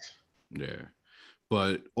matches. Yeah,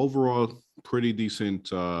 But overall, pretty decent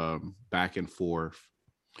back and forth.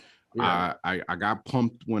 Yeah. I got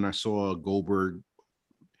pumped when I saw Goldberg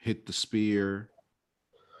hit the spear.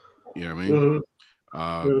 You know what I mean?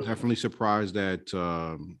 Yeah. Definitely surprised that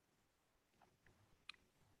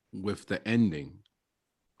with the ending,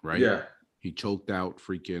 right? Yeah. He choked out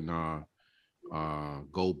freaking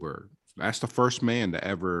Goldberg. That's the first man to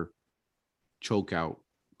ever choke out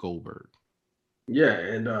Goldberg. Yeah.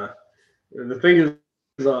 And the thing is,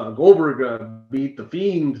 Goldberg beat the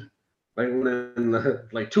Fiend like in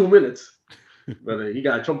like 2 minutes, but he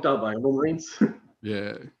got choked out by Roman Reigns.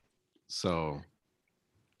 Yeah. So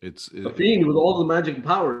it's The Fiend with all the magic and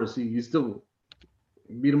powers, he still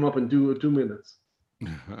beat him up in 2 minutes.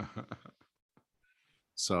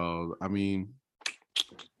 so I mean,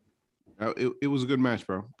 it was a good match,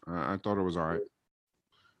 bro. I thought it was all right.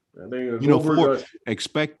 I think You know, Goldberg. for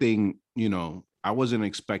expecting, I wasn't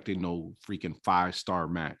expecting no freaking 5-star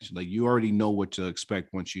match. Like you already know what to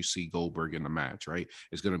expect once you see Goldberg in the match, right?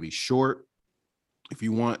 It's gonna be short. If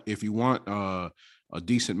you want a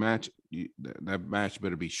decent match, that match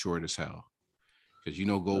better be short as hell. Because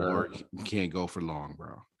Goldberg can't go for long,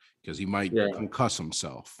 bro. Because he might Yeah. concuss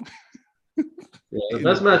himself. The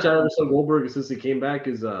best match I ever saw Goldberg since he came back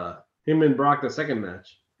is him and Brock, the second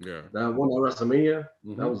match. Yeah. That one at WrestleMania.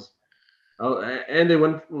 Mhm. That was and they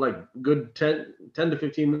went like good 10 to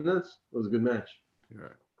 15 minutes. It was a good match.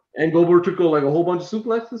 Yeah. And Goldberg took like a whole bunch of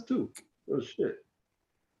suplexes too. Oh shit.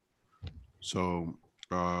 So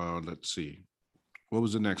let's see. What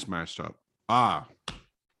was the next matchup?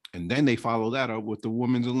 And then they follow that up with the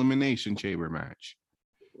women's elimination chamber match.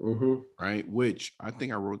 Mm-hmm. Right? Which I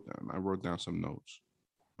think I wrote down some notes.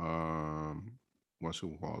 What's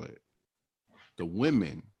we call it? The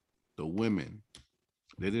women,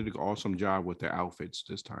 they did an awesome job with their outfits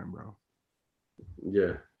this time, bro.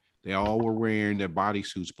 Yeah. They all were wearing their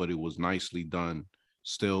bodysuits, but it was nicely done,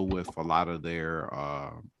 still with a lot of their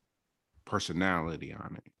personality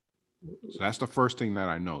on it. So that's the first thing that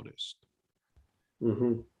I noticed.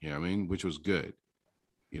 Mm-hmm. You know what I mean? Which was good.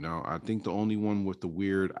 I think the only one with the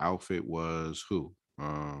weird outfit was who?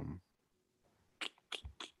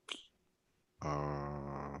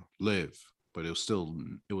 Liv, but it was still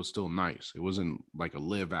nice. It wasn't like a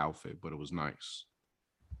Liv outfit, but it was nice.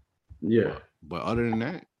 Yeah. But other than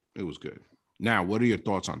that, it was good. Now, what are your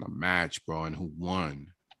thoughts on the match, bro, and who won?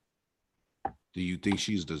 Do you think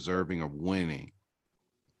she's deserving of winning?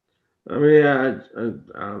 I mean, I don't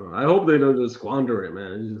know. I hope they don't just squander it,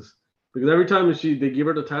 man. It's just because every time they give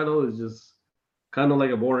her the title, it's just kind of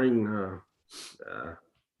like a boring,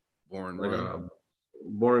 Boring like run. a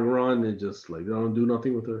boring run. It just like they don't do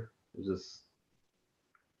nothing with her. It's just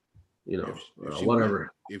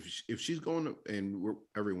whatever. If she's going to, and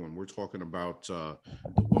we're talking about the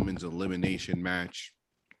women's elimination match.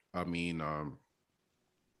 I mean,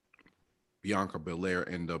 Bianca Belair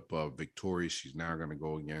end up victorious. She's now going to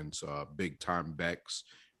go against Big Time Bex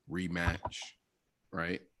rematch,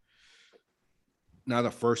 right? Not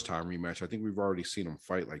the first time rematch. I think we've already seen them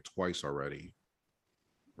fight like twice already,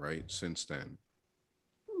 right? Since then.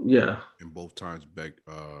 Yeah. And both times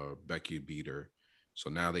Becky beat her. So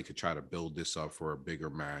now they could try to build this up for a bigger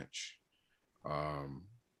match.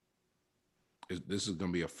 This is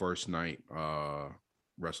going to be a first night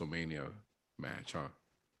WrestleMania match, huh?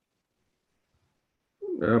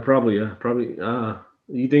 Probably, yeah. Probably.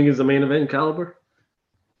 You think it's the main event caliber?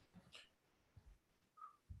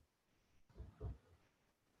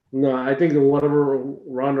 No, I think that whatever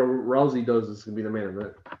Ronda Rousey does is gonna be the main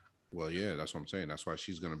event. Well, yeah, that's what I'm saying. That's why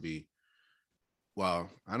she's gonna be. Well,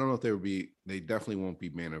 I don't know if they would be. They definitely won't be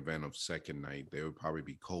main event of second night. They would probably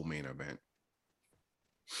be co-main event.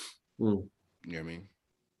 You know what I mean?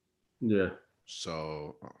 Yeah.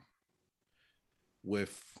 So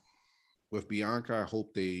with Bianca, I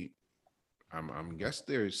hope I'm guess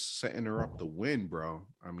they're setting her up to win, bro.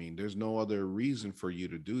 I mean, there's no other reason for you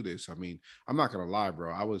to do this. I mean, I'm not gonna lie,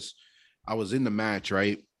 bro. I was in the match,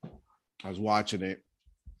 right? I was watching it,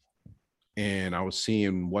 and I was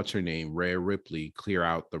seeing what's her name, Rhea Ripley, clear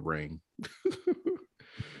out the ring.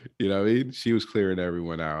 You know what I mean? She was clearing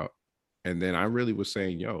everyone out. And then I really was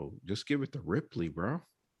saying, yo, just give it to Ripley, bro.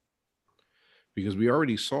 Because we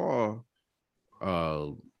already saw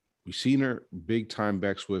we seen her big time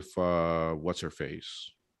Bex with what's her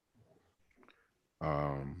face?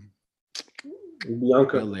 Bianca.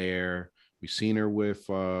 Belair. We seen her with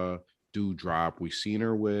Dewdrop. We seen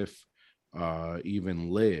her with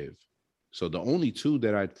even Liv. So the only two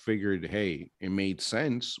that I figured, hey, it made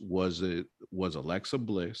sense was Alexa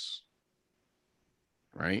Bliss,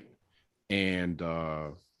 right? And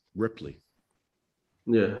Ripley.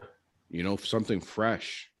 Yeah. something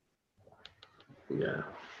fresh. Yeah.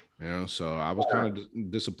 So I was kind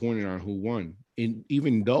of disappointed on who won. And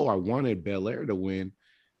even though I wanted Belair to win,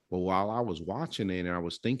 but while I was watching it and I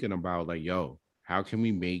was thinking about like, yo, how can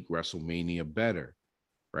we make WrestleMania better?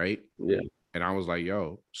 Right. Yeah. And I was like,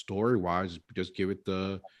 yo, story wise, just give it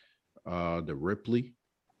the Ripley.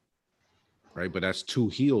 Right. But that's two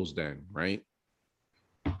heels then, right?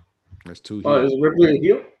 That's two Oh, heels. is Ripley a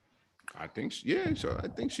heel? I think, yeah. So I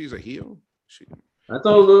think she's a heel. I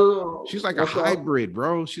thought She's like a hybrid,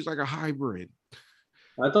 bro. She's like a hybrid.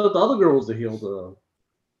 I thought the other girl was the heel,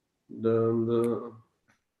 the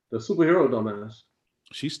superhero dumbass.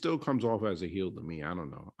 She still comes off as a heel to me. I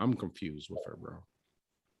don't know. I'm confused with her, bro.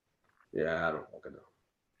 Yeah, I don't fucking know.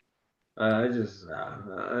 I just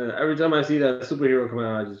every time I see that superhero come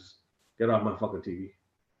out, I just get off my fucking TV.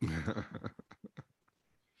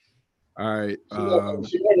 All right.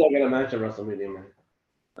 She might not get a match at WrestleMania,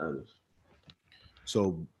 man.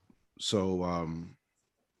 So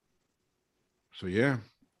yeah.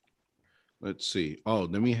 Let's see. Oh,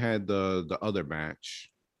 then we had the other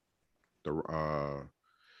match, the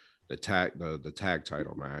tag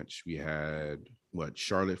title match. We had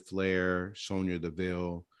Charlotte Flair, Sonya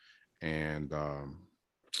Deville, and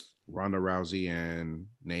Ronda Rousey and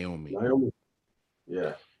Naomi.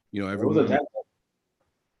 Yeah. Everyone.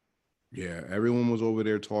 Yeah, everyone was over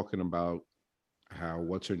there talking about how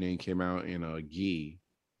what's her name came out in a gi,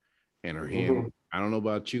 and her hand. I don't know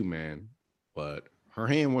about you, man, but her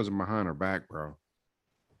hand wasn't behind her back, bro.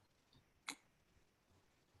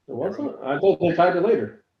 It wasn't? I thought they tied it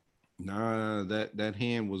later. Nah, that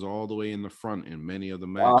hand was all the way in the front in many of the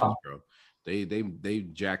matches, bro. They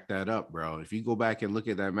jacked that up, bro. If you go back and look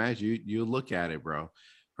at that match, you look at it, bro.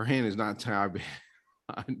 Her hand is not tied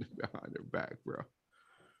behind her back, bro.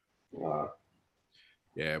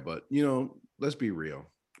 Yeah, but let's be real.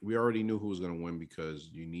 We already knew who was gonna win because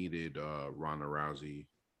you needed Ronda Rousey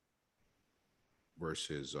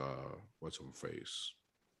versus what's her face.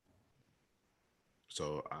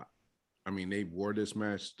 So I mean they wore this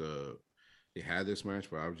match, they had this match,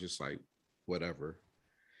 but I was just like, whatever.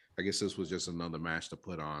 I guess this was just another match to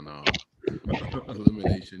put on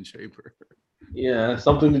Elimination Chamber. Yeah,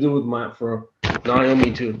 something to do with for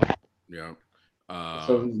Naomi too. Yeah.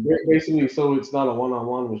 So basically, it's not a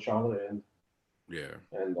one-on-one with Charlotte and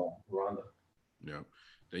Ronda. Yeah.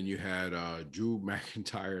 Then you had Drew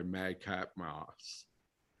McIntyre and Madcap Moss.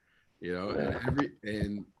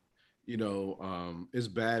 And it's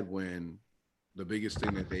bad when the biggest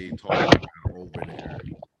thing that they talk about over there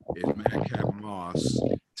is Madcap Moss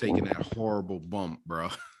taking that horrible bump, bro.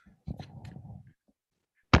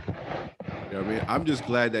 I mean? I'm just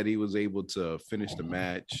glad that he was able to finish the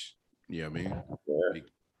match. You know what I mean?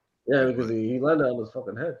 Yeah, because he landed on his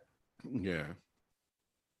fucking head. Yeah.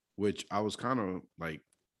 Which I was kind of like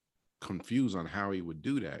confused on how he would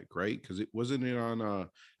do that, right? Because it wasn't on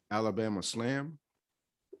Alabama Slam.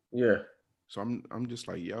 Yeah. So I'm just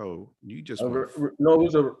like, yo, you just no, it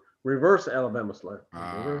was a reverse Alabama Slam.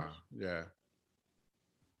 Yeah.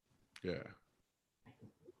 Yeah,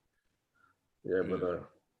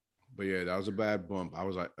 but yeah, that was a bad bump. I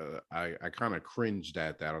was like, I kind of cringed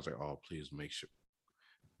at that. I was like, oh, please make sure.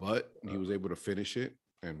 But he was able to finish it,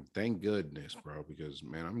 and thank goodness, bro, because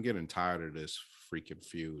man, I'm getting tired of this freaking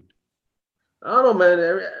feud. I don't know, man.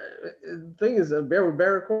 The thing is,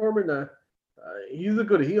 Baron Corbin, he's a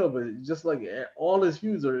good heel, but just like all his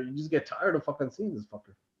feuds you just get tired of fucking seeing this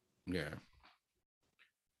fucker. Yeah.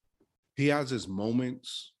 He has his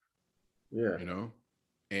moments. Yeah.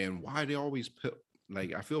 And why they always put,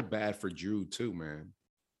 like, I feel bad for Drew too, man.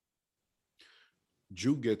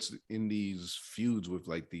 Drew gets in these feuds with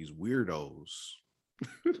like these weirdos.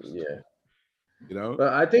 Yeah.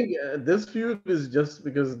 But I think this feud is just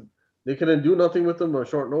because they couldn't do nothing with him on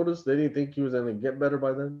short notice. They didn't think he was going to get better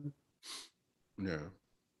by then. Yeah.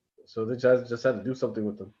 So they just had to do something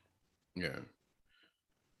with him. Yeah.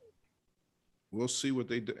 We'll see what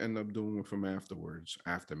they end up doing with him afterwards,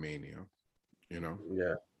 after Mania.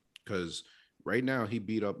 Yeah. Because right now he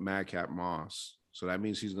beat up Madcap Moss. So that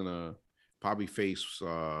means he's going to probably face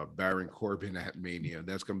Baron Corbin at Mania.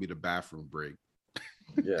 That's going to be the bathroom break.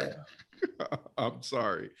 Yeah. I'm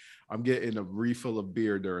sorry. I'm getting a refill of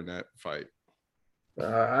beer during that fight.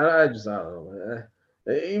 I don't know.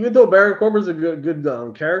 Even though Baron Corbin's a good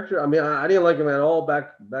character, I mean, I didn't like him at all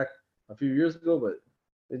back a few years ago, but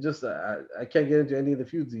it just I can't get into any of the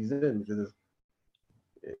feuds he's in because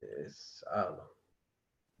it's I don't know.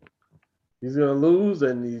 He's gonna lose,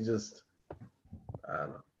 and he just I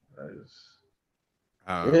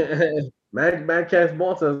don't know. Madcap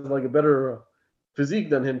Moss has like a better physique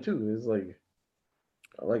than him too. It's like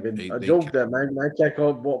Like a They joke that Mike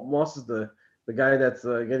Jacob Moss is the guy that's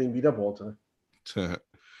getting beat up all the time.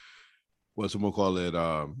 what's we'll call it?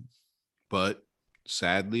 But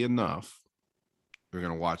sadly enough, we're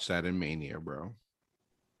gonna watch that in Mania, bro.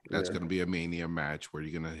 That's Yeah. gonna be a Mania match where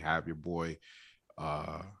you're gonna have your boy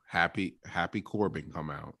Happy Corbin come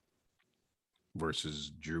out versus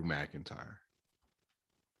Drew McIntyre.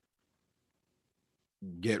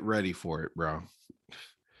 Get ready for it, bro.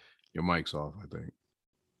 Your mic's off, I think.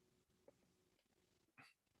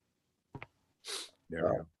 There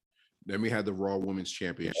we go. Then we had the Raw Women's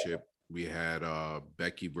Championship. We had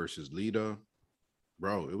Becky versus Lita.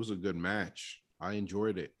 Bro, it was a good match. I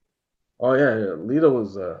enjoyed it. Oh yeah, Lita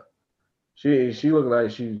was she looked like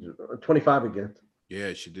she's 25 again.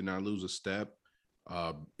 Yeah, she did not lose a step.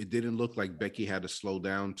 It didn't look like Becky had to slow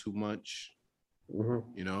down too much,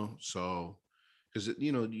 Mm-hmm. So because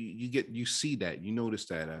you see that, you notice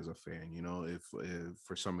that as a fan, if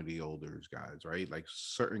for some of the older guys, right? Like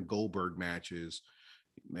certain Goldberg matches,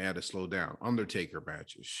 they had to slow down. Undertaker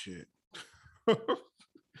matches, shit.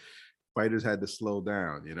 Fighters had to slow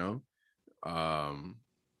down. Um,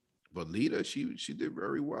 but Lita, she did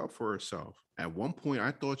very well for herself. At one point,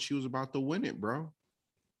 I thought she was about to win it, bro.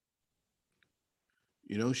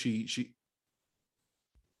 She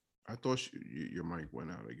I thought your mic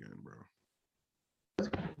went out again, bro.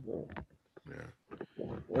 Yeah.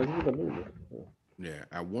 Yeah.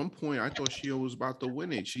 At one point, I thought she was about to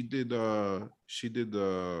win it. She did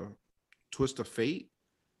the twist of fate.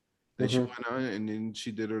 Then she went on and then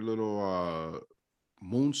she did her little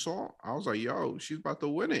moonsault. I was like, yo, she's about to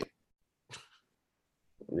win it.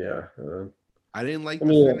 Yeah. I didn't like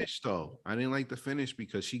the finish though. I didn't like the finish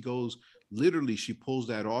because she pulls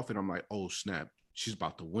that off, and I'm like, oh snap, she's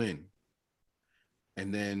about to win.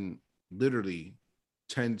 And then literally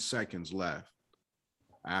 10 seconds left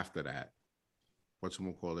after that,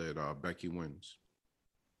 Becky wins.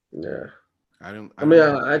 Yeah. I don't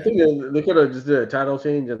I think they could have just did a title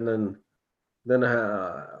change and then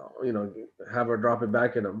have her drop it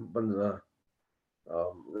back in the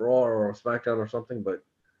Raw or SmackDown or something.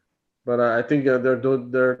 But I think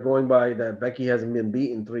they're going by that Becky hasn't been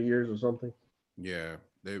beat in 3 years or something. Yeah,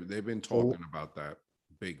 they've been talking about that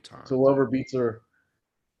big time. So whoever beats her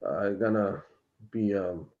gonna be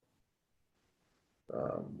the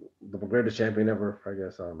greatest champion ever. I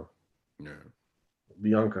guess I don't know. Yeah,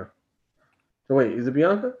 Bianca. So wait, is it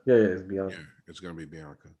Bianca? Yeah, it's Bianca. yeah, it's gonna be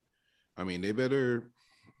Bianca. I mean, they better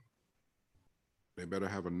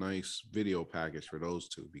have a nice video package for those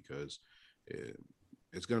two because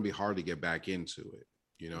it's gonna be hard to get back into it.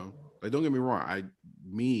 Like don't get me wrong,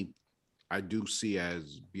 I do see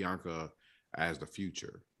as Bianca as the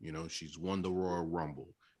future. She's won the Royal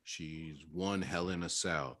Rumble. She's won Hell in a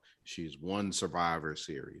Cell. She's won Survivor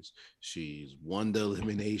Series. She's won the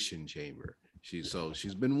Elimination Chamber.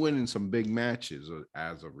 She's been winning some big matches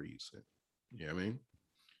as of recent. You know what I mean?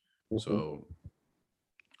 So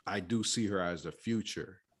I do see her as the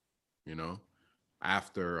future, you know,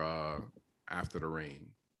 after after the reign,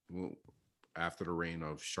 after the reign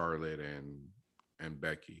of Charlotte and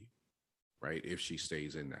Becky, right? If she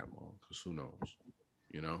stays in that long, because who knows,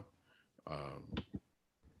 you know? Um,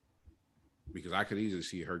 because I could easily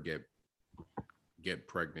see her get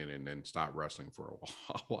pregnant and then stop wrestling for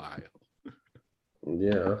a while.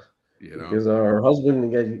 Yeah, You know? because her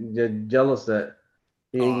husband get jealous that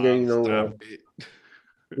he ain't Oh, getting stop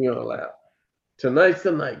no, like tonight's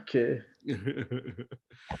the night, kid.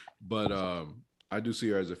 But I do see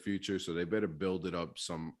her as a future, so they better build it up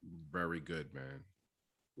some very good, man.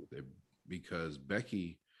 Because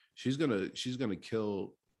Becky, she's gonna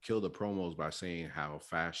kill the promos by saying how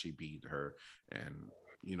fast she beat her, and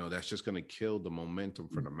that's just gonna kill the momentum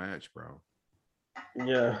for the match, bro.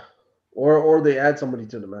 Yeah, or they add somebody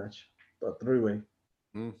to the match, a 3-way.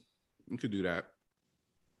 You could do that.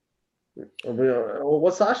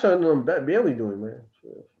 What's Sasha and Bailey doing, man?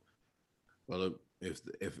 Well,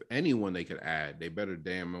 if anyone they could add, they better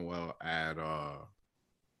damn well add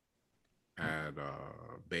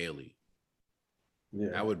Bailey. Yeah,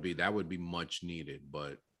 that would be much needed,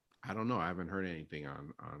 but I don't know. I haven't heard anything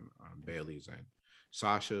on Bailey's end.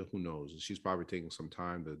 Sasha, who knows? She's probably taking some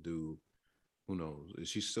time to do. Who knows? Is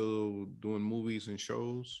she still doing movies and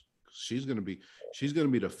shows? She's gonna be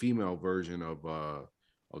the female version of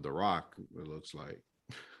The Rock. It looks like.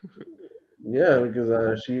 yeah, because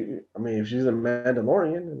if she's a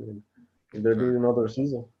Mandalorian, they're doing another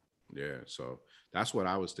season. Yeah, so that's what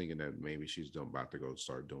I was thinking that maybe she's about to go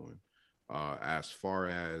start doing. As far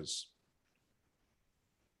as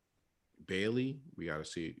Bailey, we got to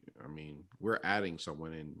see. I mean, we're adding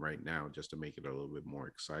someone in right now just to make it a little bit more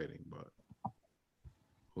exciting, but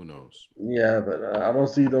Who knows? Yeah, but I don't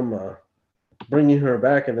see them bringing her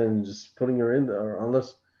back and then just putting her in there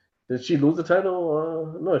unless did she lose the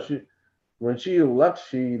title? No, she when she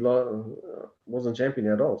left, wasn't champion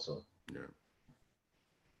at all. So Yeah.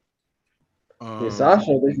 yeah, Um.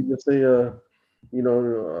 Sasha, they could just say, you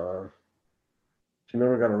know, she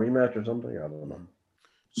never got a rematch or something. I don't know. Mhm.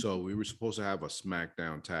 So we were supposed to have a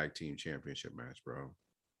SmackDown Tag Team Championship match, bro,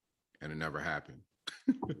 and it never happened.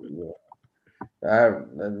 Yeah,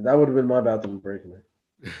 that would have been my bathroom breaking it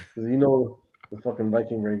because the fucking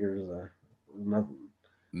Viking Raiders. Nothing,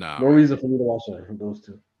 Nah, no man. reason for me to watch those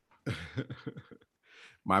two.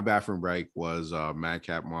 My bathroom break was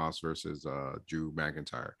Madcap Moss versus Drew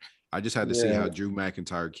McIntyre. I just had to see Yeah, how Drew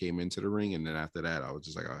McIntyre came into the ring, and then after that, I was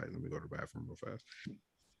just like, all right, let me go to the bathroom real fast.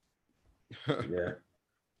 yeah,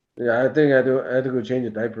 yeah. I think I had to go change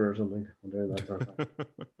a diaper or something during that time.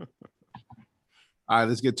 All right,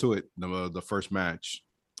 let's get to it. The first match,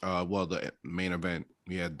 well, the main event.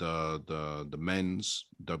 We had the men's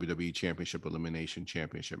WWE Championship Elimination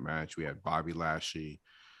Championship match. We had Bobby Lashley,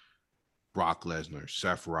 Brock Lesnar,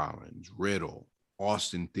 Seth Rollins, Riddle,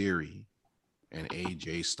 Austin Theory, and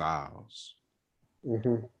AJ Styles.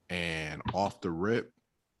 Hmm. And off the rip,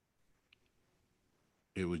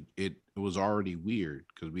 it was already weird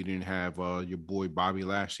because we didn't have your boy Bobby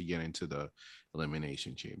Lashley get into the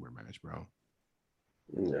Elimination Chamber match, bro.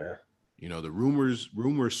 Yeah, You know, the rumors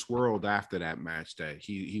swirled after that match that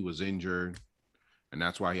he was injured, and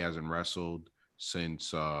that's why he hasn't wrestled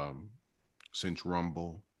since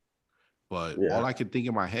Rumble. But all yeah, I could think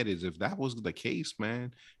in my head is if that was the case,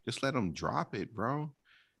 man, just let him drop it, bro.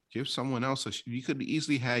 Give someone else you could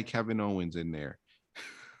easily had Kevin Owens in there.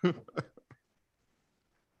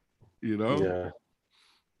 You know? yeah.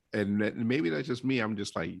 And maybe that's just me. I'm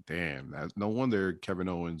just like, damn, that's no wonder Kevin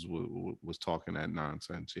Owens was talking that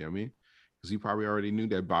nonsense. You know what I mean? Because he probably already knew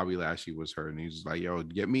that Bobby Lashley was hurt, and he's just like, yo,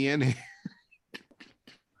 get me in here.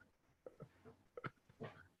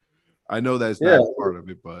 I know that's Yeah, not part of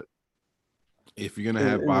it, but if you're gonna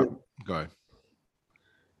have Bob, go ahead.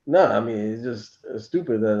 no, I mean it's just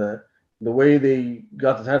stupid that the way they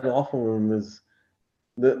got the title off of him is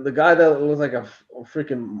the guy that looks like a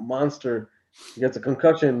freaking monster gets a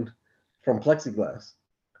concussion from plexiglass.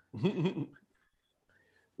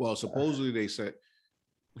 Well, supposedly they said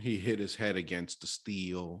he hit his head against the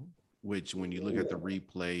steel, which when you look at the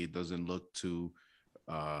replay, it doesn't look too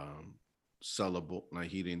um sellable. Like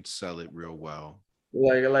he didn't sell it real well.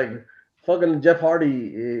 Like fucking Jeff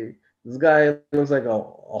Hardy. This guy looks like a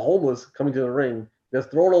homeless coming to the ring. Gets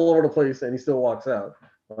thrown all over the place and he still walks out.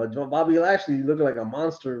 Bobby Lashley looking like a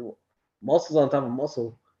monster, muscles on top of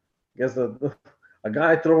muscle. Gets a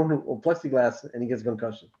guy thrown plexiglass and he gets a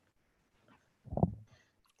concussion.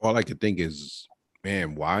 All I could think is,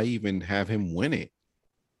 man, why even have him win it?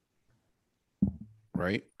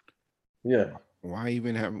 Right? Yeah. Why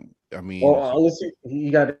even have? I mean, Well, unless he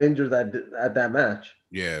got injured at that match.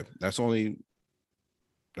 yeah, that's all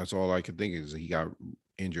I could think is he got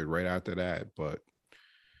injured right after that. But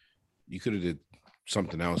you could have did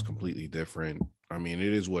something else completely different. I mean,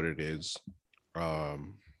 it is what it is.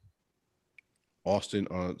 Um, Austin.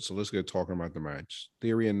 So let's get talking about the match.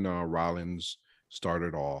 Theory and Rollins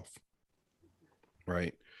started off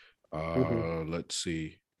right. Hmm. Let's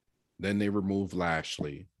see. Then they removed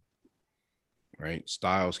Lashley. Right.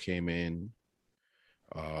 Styles came in.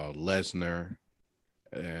 Lesnar.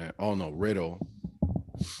 Oh no, Riddle.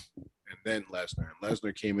 And then Lesnar.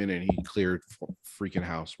 Lesnar came in and he cleared freaking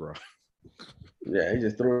house, bro. Yeah, he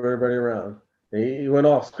just threw everybody around. He went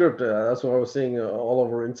off script. That's what I was seeing all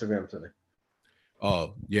over Instagram today.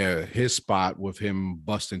 Oh yeah, his spot with him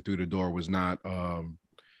busting through the door was not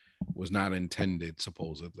intended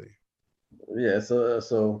supposedly. Yeah,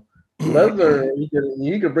 so Lesnar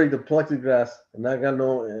he could break the plexiglass and not got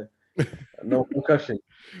no concussion.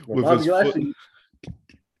 But With his foot.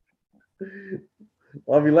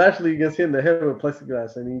 Bobby Lashley gets hit in the head with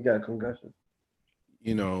plexiglass and he got concussion.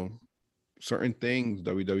 You know, certain things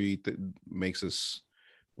WWE makes us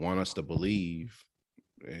want us to believe.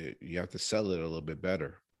 You have to sell it a little bit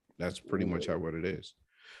better. That's pretty much how what it is.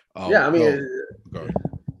 Yeah, I mean Yo, go ahead.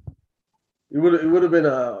 it would have been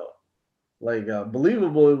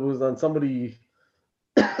believable if it was on somebody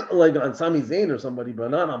like on Sami Zayn or somebody,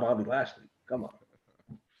 but not on Bobby Lashley. Come on.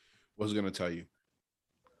 Was gonna tell you.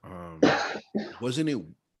 Um, wasn't it,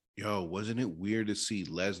 wasn't it weird to see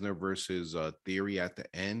Lesnar versus Theory at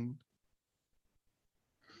the end?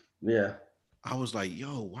 Yeah. I was like,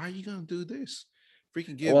 yo, why are you gonna do this?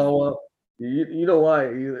 Freaking give. Well, you know why?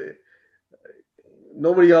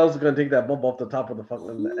 Nobody else is gonna take that bump off the top of the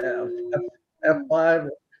fucking F5.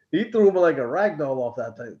 he threw him like a rag doll off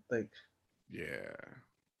that type thing. Yeah.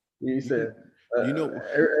 He You, said, you know, go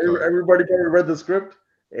ahead. everybody read the script.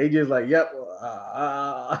 AJ's like, yep,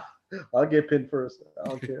 I'll get pinned first. I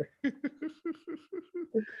don't care.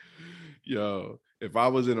 Yo, if I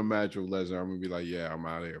was in a match with Lesnar, I'm gonna be like, yeah, I'm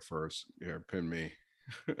out of here first. Yeah, pin me.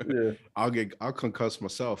 Yeah, I'll concuss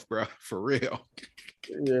myself, bro, for real.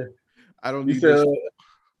 yeah. I don't He need said, this.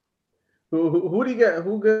 who did he get?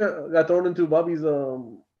 Who got thrown into Bobby's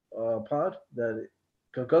pod that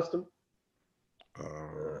concussed him?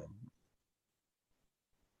 Um,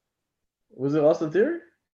 Was it Austin Theory?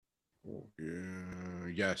 yeah,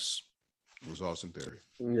 yes, it was Austin Theory.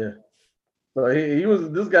 Yeah. So he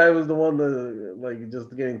was. This guy was the one that like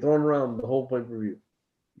just getting thrown around the whole pay per view.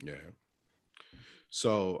 Yeah.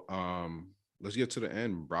 So, let's get to the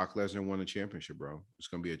end. Brock Lesnar won the championship, bro. It's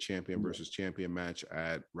gonna be a champion versus champion match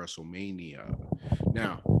at WrestleMania.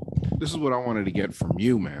 Now, this is what I wanted to get from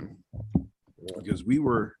you, man, because we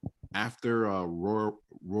were after Royal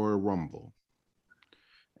Rumble,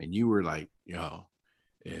 and you were like, "Yo,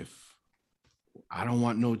 if I don't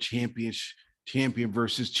want no champion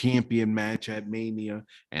versus champion match at Mania,"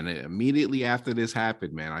 and immediately after this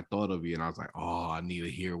happened, man, I thought of you, and I was like, "Oh, I need to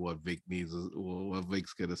hear what what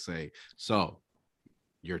Vic's gonna say." So,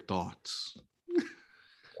 your thoughts?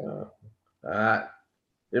 Uh,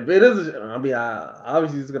 if it is, I mean,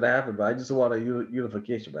 obviously it's gonna happen, but I just want a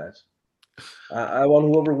unification match. I want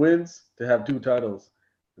whoever wins to have two titles.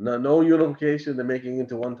 No unification. They're making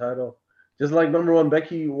into one title. Just like number one,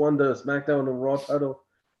 Becky won the SmackDown and Raw title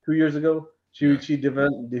 2 years ago. Yeah. She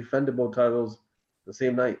defended both titles the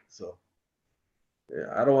same night. So yeah,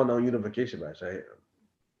 I don't want no unification match.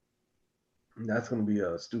 That's gonna be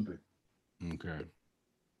stupid. Okay.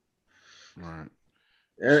 All right.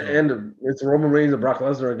 So And it's Roman Reigns and Brock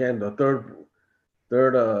Lesnar again. The third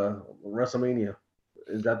WrestleMania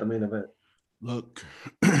is that the main event. look,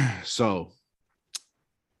 so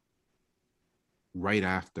right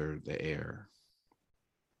after the air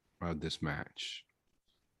of this match,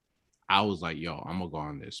 I was like, "Yo, I'm gonna go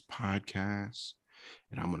on this podcast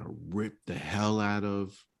and I'm gonna rip the hell out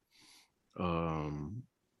um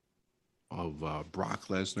Brock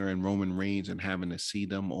Lesnar and Roman Reigns and having to see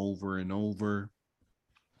them over and over."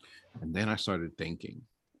 And then I started thinking,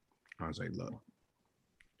 I was like, "Look,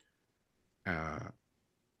 uh,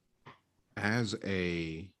 as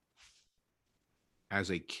a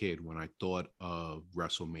kid, when I thought of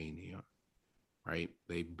WrestleMania, right?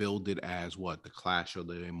 They build it as what? The Clash of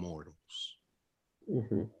the Immortals,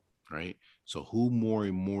 Mm-hmm. right? So who more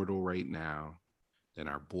immortal right now than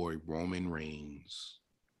our boy Roman Reigns,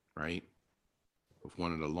 right? With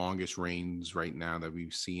one of the longest reigns right now that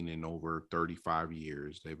we've seen in over 35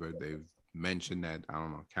 years. They've mentioned that, I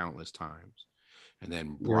don't know, countless times. And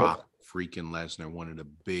then Brock freaking Lesnar, one of the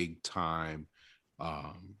big time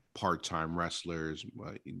part-time wrestlers.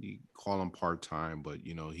 You call him part-time, but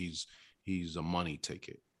you know, he's a money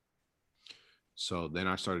ticket. So then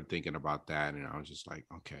I started thinking about that, and I was just like,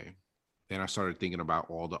 okay. Then I started thinking about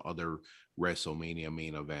all the other WrestleMania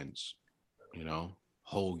main events, you know,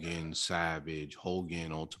 Hogan, Savage,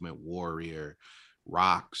 Hogan, Ultimate Warrior,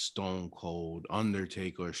 Rock, Stone Cold,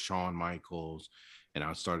 Undertaker, Shawn Michaels. And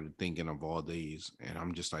I started thinking of all these, and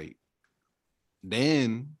I'm just like,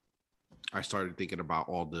 then I started thinking about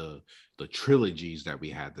all the trilogies that we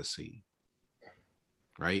had to see,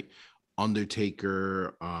 right?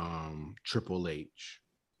 Undertaker, Triple H,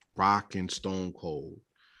 Rock and Stone Cold.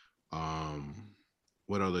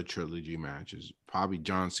 What other trilogy matches? Probably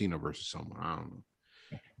John Cena versus someone. I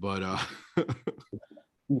don't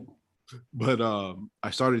know. But I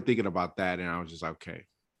started thinking about that, and I was just like, okay,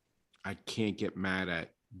 I can't get mad at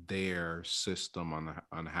their system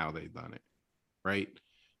on how they done it, right?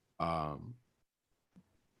 Um,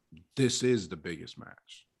 this is the biggest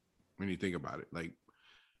match when you think about it. Like,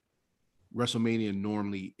 WrestleMania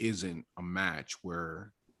normally isn't a match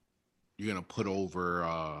where you're gonna put over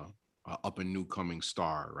a up and new coming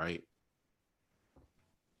star, right?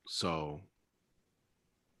 So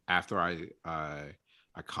after I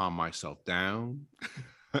calmed myself down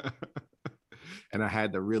and I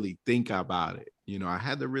had to really think about it. You know, I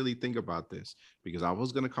had to really think about this because I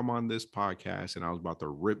was gonna come on this podcast and I was about to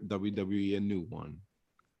rip WWE a new one,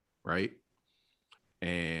 right?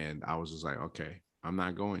 And I was just like, okay, I'm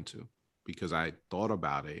not going to, because I thought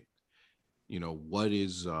about it. You know, what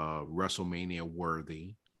is WrestleMania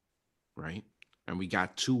worthy, right? And we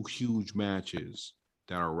got two huge matches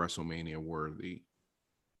that are WrestleMania worthy,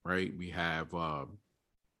 right? We have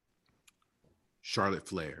Charlotte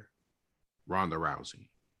Flair, Ronda Rousey,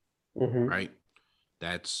 Mm-hmm. right?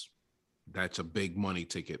 That's a big money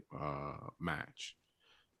ticket match.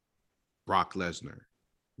 Brock Lesnar,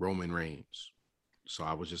 Roman Reigns. So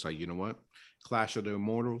I was just like, you know what? Clash of the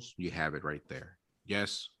Immortals, you have it right there.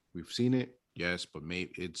 Yes, we've seen it. Yes, but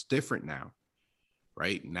maybe it's different now,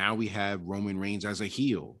 right? Now we have Roman Reigns as a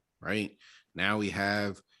heel, right? Now we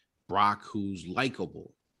have Brock who's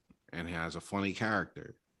likable and has a funny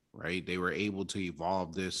character, right? They were able to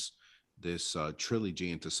evolve this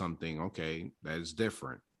trilogy into something okay that is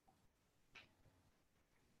different,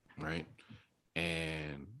 right?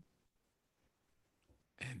 And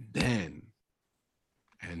and then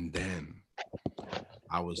and then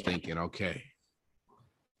I was thinking, okay,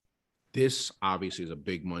 this obviously is a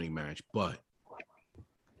big money match, but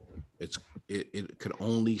it's it could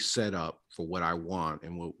only set up for what I want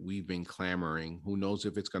and what we've been clamoring. Who knows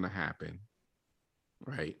if it's gonna happen,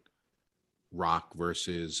 right? Rock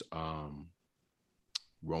versus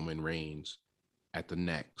Roman Reigns at the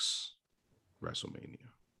next WrestleMania.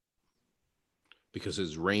 Because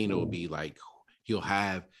his reign will be like he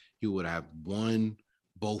would have won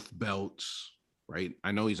both belts, right?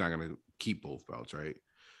 I know he's not gonna keep both belts, right?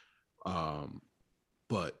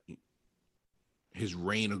 But his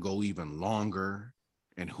reign will go even longer.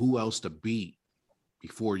 And who else to beat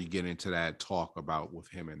before you get into that talk about with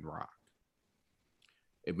him and Rock?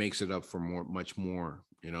 It makes it up for much more.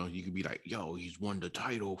 You know, you could be like, yo, he's won the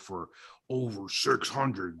title for over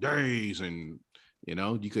 600 days. And, you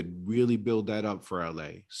know, you could really build that up for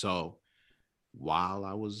LA. So while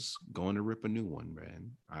I was going to rip a new one,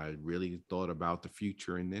 man, I really thought about the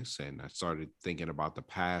future in this. And I started thinking about the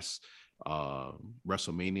past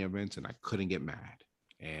WrestleMania events, and I couldn't get mad.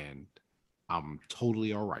 And I'm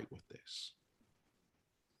totally all right with this.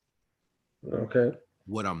 Okay.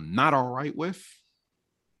 What I'm not all right with,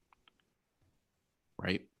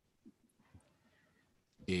 right,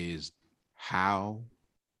 is how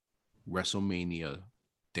WrestleMania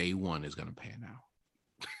day one is going to pan out.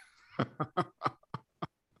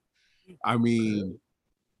 I mean,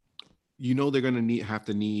 you know, they're going to have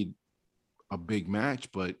to need a big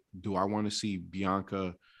match, but do I want to see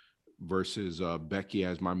Bianca versus Becky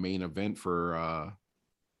as my main event for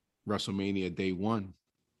WrestleMania day one?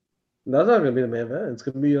 That's not gonna be the main event. It's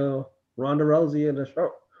gonna be Ronda Rousey and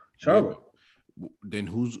Charlotte. Yeah, then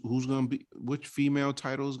who's gonna be, which female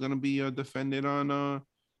title is gonna be defended on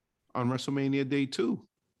WrestleMania day two?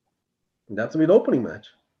 That's gonna be the opening match.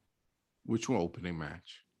 Which one opening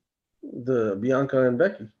match? The Bianca and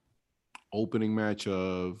Becky Opening match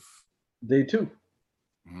of day two.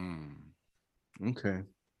 Okay.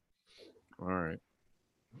 All right.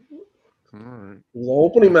 All right. The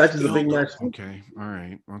opening match is a big match. Okay. All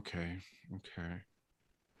right. Okay.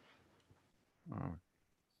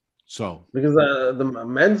 So because the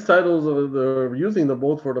men's titles they're using them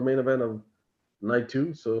both for the main event of night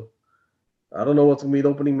two. So I don't know what's gonna be the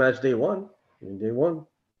opening match day one. Day one.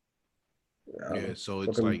 Yeah. So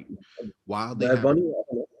it's like while they Bad have, Bunny.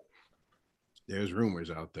 there's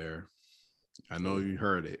rumors out there. I know you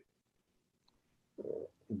heard it.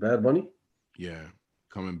 Bad Bunny. Yeah,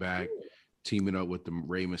 coming back, teaming up with the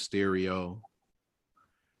Rey Mysterio,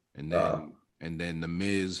 and then the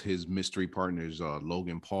Miz, his mystery partners,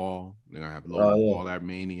 Logan Paul. They're gonna have Logan Paul at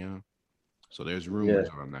Mania. So there's rumors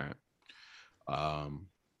on that. I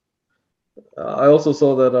also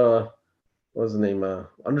saw that what's his name?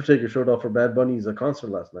 Undertaker showed up for Bad Bunny's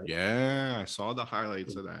concert last night. Yeah, I saw the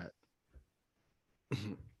highlights of that.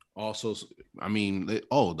 Also, I mean, the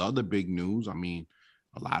other big news. I mean,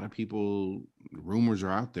 a lot of people, rumors are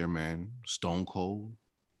out there, man. Stone Cold.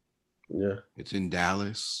 Yeah. It's in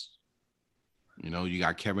Dallas. You know, you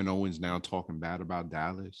got Kevin Owens now talking bad about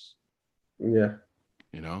Dallas. Yeah.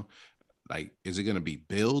 You know, like, is it going to be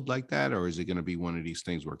billed like that? Or is it going to be one of these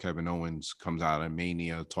things where Kevin Owens comes out of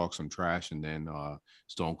Mania, talks some trash, and then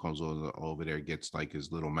Stone comes over there, gets like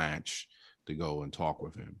his little match to go and talk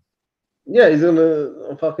with him? Yeah, he's going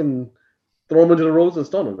to fucking throw him into the ropes and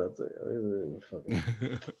stun him. That's it.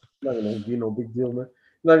 Not going to be no big deal, man.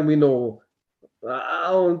 Not going to be no. I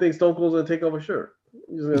don't think Stone Cold's going to take off a shirt.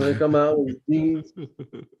 He's going to come out with jeans,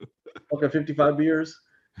 fucking 55 beers.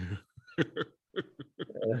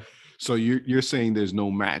 So you're saying there's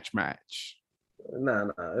no match? Nah.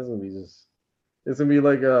 It's gonna be just. It's gonna be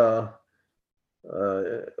like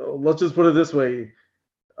let's just put it this way: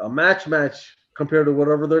 a match compared to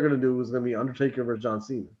whatever they're gonna do is gonna be Undertaker versus John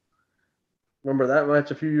Cena. Remember that match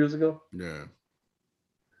a few years ago? Yeah.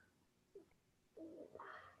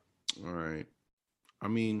 All right. I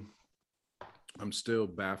mean, I'm still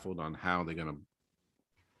baffled on how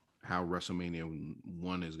WrestleMania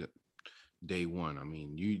 1 is day one. I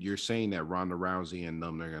mean, you're saying that Ronda Rousey and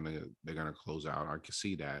them they're gonna close out. I can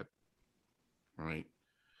see that, right?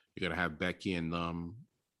 You're gonna have Becky and them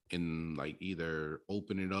in like either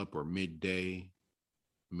open it up or midday,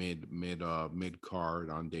 mid card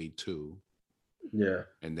on day 2. Yeah.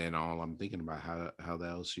 And then all I'm thinking about how the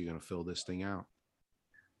else are you gonna fill this thing out?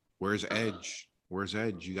 Where's Edge? Where's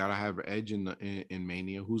Edge? You gotta have Edge in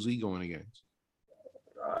Mania. Who's he going against?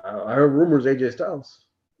 I heard rumors AJ Styles.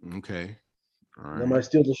 Okay. All They right. might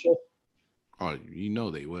steal the show. Oh, you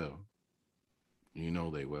know they will. You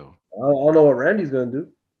know they will. I don't know what Randy's gonna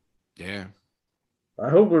do. Yeah. I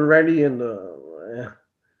hope with Randy and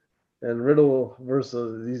Riddle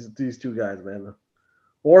versus these two guys, man.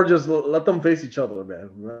 Or just let them face each other, man.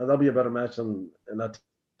 That'll be a better match than a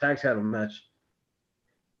tag title match.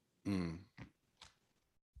 Mm.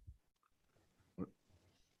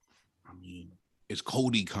 I mean, is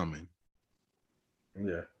Cody coming?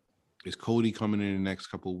 Yeah. Is Cody coming in the next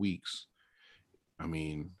couple of weeks? I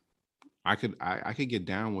mean, I could get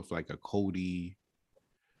down with like a Cody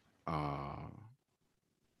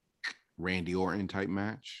Randy Orton type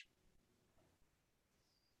match.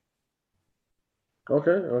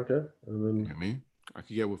 Okay. And then, You know what I mean? I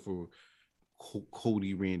could get with a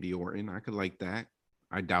Cody Randy Orton. I could like that.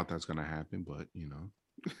 I doubt that's gonna happen, but you know.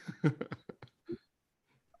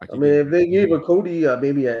 I mean, if they gave a Cody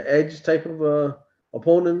maybe an Edge type of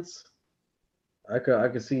opponents, I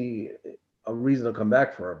could see a reason to come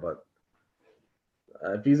back for it. But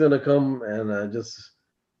if he's gonna come and just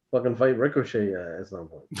fucking fight Ricochet at some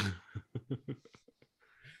point,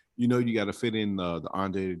 you know, you got to fit in the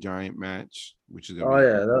Andre the Giant match, which is gonna oh be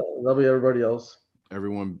yeah, that'll be everybody else.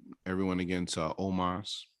 everyone against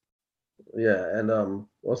Omos. Yeah, and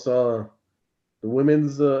what's the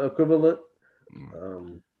women's equivalent?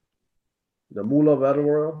 The Moolah Battle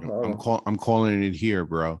Royal. I'm calling it here,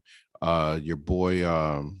 bro. Your boy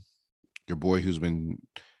who's been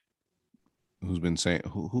saying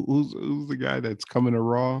who's the guy that's coming to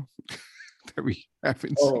Raw that we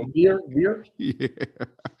haven't seen. Veer. Yeah,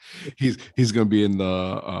 he's gonna be in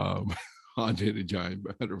the Andre the Giant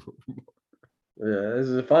Battle. Yeah, this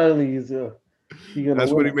is finally he's gonna.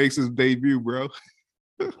 That's when he makes his debut, bro.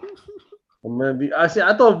 Oh, man, I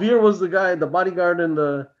thought Veer was the guy, the bodyguard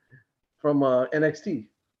from NXT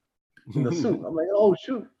in the suit. I'm like, oh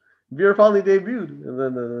shoot, Veer finally debuted, and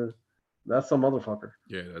then that's some motherfucker.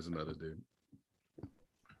 Yeah, that's another dude.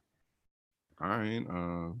 All right,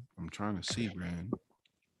 I'm trying to see, man.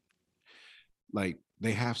 Like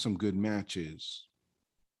they have some good matches,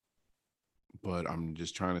 but I'm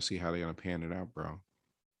just trying to see how they're gonna pan it out, bro.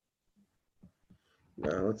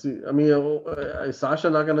 Yeah, let's see. I mean, is Sasha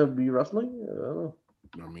not gonna be wrestling? I don't know.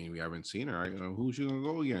 I mean, we haven't seen her. Right? Who's she gonna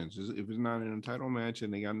go against? If it's not in a title match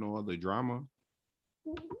and they got no other drama,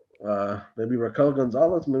 maybe Raquel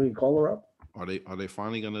Gonzalez. Maybe call her up. Are they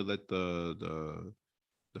finally gonna let the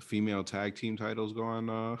female tag team titles go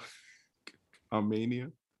on Mania?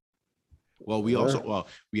 Well, we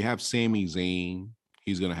have Sami Zayn.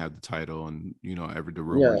 He's gonna have the title, and you know, the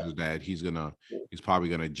rumors is that he's probably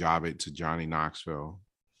gonna job it to Johnny Knoxville.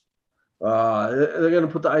 They're gonna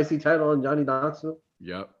put the IC title on Johnny Knoxville.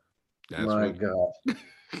 Yep. God.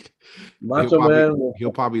 Macho Man.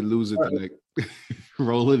 He'll probably lose it the next.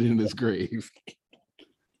 Roll it in his grave.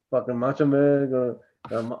 Fucking Macho Man.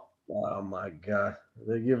 Oh my God!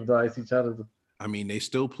 They give the IC title. I mean, they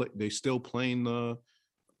still playing the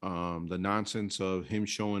nonsense of him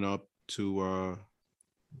showing up to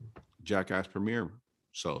Jackass Premiere.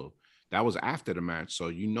 So that was after the match. So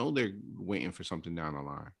you know they're waiting for something down the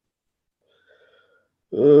line.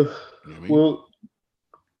 You know what I mean?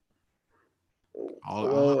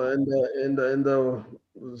 And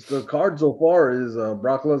the card so far is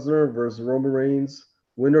Brock Lesnar versus Roman Reigns,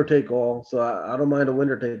 winner take all. So I don't mind a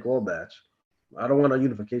winner take all match. I don't want a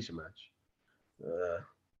unification match.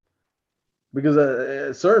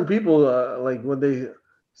 Because certain people like when they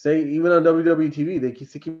say, even on WWE TV, they keep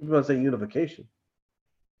on saying unification.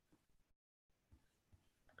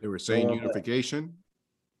 They were saying unification.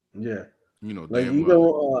 Yeah, you know, like even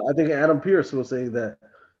I think Adam Pearce will say that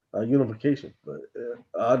unification, but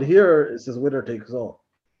here it says winner takes all.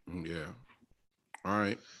 Yeah. All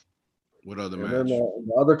right. What other match? Then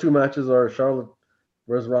the other two matches are Charlotte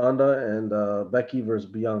versus Ronda and Becky versus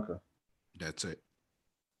Bianca. That's it.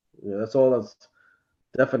 Yeah, that's all that's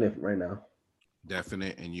definite right now.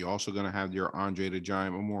 Definite, and you're also gonna have your Andre the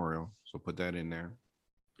Giant Memorial, so put that in there.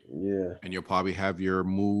 Yeah, and you'll probably have your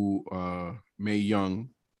Mae Young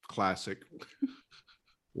Classic.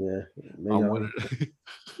 Yeah,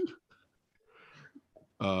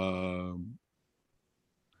 and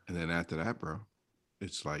then after that, bro,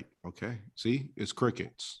 it's like, okay, see, it's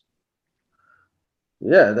crickets.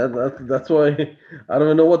 Yeah, that's why I don't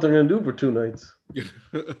even know what they're gonna do for 2 nights.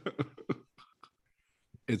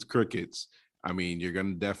 it's crickets. I mean, you're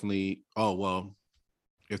gonna definitely. Oh well,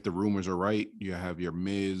 if the rumors are right, you have your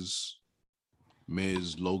Miz,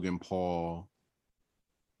 Logan Paul,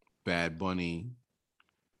 Bad Bunny,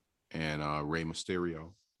 and Rey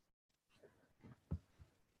Mysterio.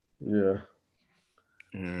 Yeah.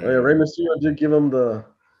 Oh yeah, Rey And Mysterio did give him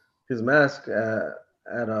his mask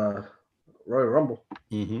at Royal Rumble.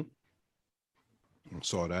 I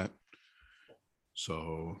saw that.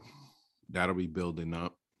 So that'll be building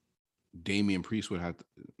up. Damian Priest would have to.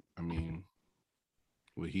 I mean,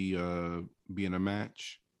 would he be in a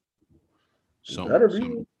match? Better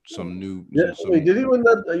be. Some new Yeah. Wait, some did he win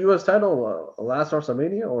that U.S. title last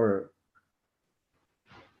WrestleMania or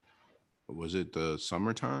was it the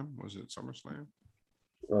summertime? Was it SummerSlam?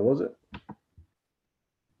 was it?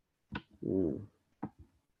 Hmm.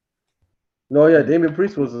 No, yeah, Damian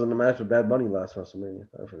Priest was in the match with Bad Bunny last WrestleMania.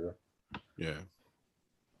 I forgot. Yeah.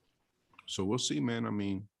 So we'll see, man. I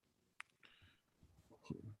mean,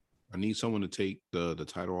 I need someone to take the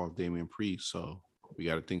title off Damian Priest. So we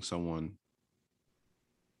got to think someone.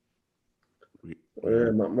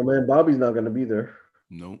 Yeah, my man Bobby's not going to be there.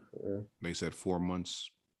 Nope. Yeah. They said 4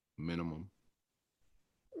 months minimum.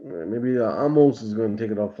 Maybe Amos is going to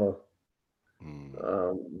take it off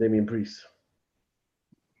Damian Priest.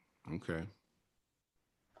 Okay.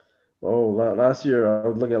 Oh, last year I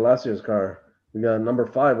was looking at last year's car. We got number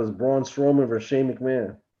 5 was Braun Strowman versus Shane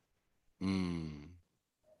McMahon.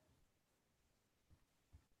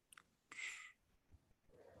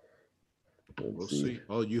 We'll see.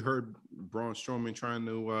 Oh, you heard Braun Strowman trying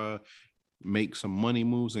to make some money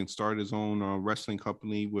moves and start his own wrestling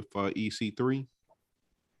company with EC3?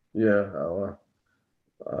 Yeah.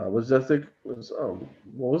 What's that thing? What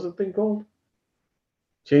was the thing called?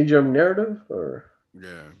 Change your narrative or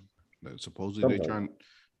Yeah. Supposedly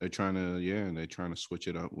they're trying to switch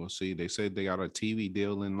it up. We'll see. They said they got a TV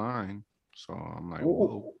deal in line. So I'm like,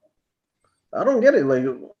 whoa. I don't get it. Like,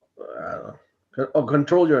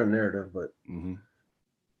 control your narrative, but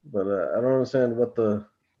I don't understand what the.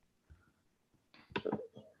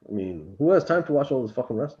 I mean, who has time to watch all this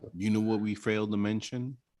fucking wrestling? You know what we failed to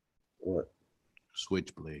mention? What?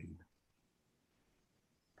 Switchblade.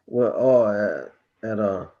 Well, at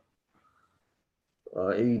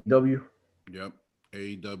AEW. Yep,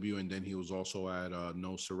 AEW, and then he was also at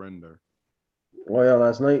No Surrender. Oh yeah,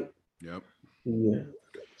 last night. Yep. He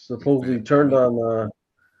supposedly turned on what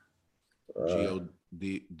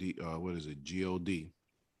is it? God.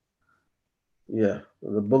 Yeah,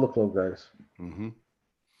 the Bullet Club guys.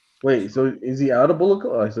 Wait, so is he out of Bullet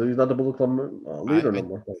Club? So he's not the Bullet Club leader no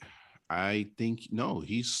more. I think no,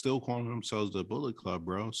 he's still calling himself the Bullet Club,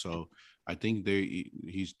 bro. So I think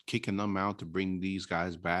he's kicking them out to bring these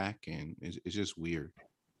guys back, and it's just weird.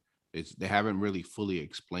 They haven't really fully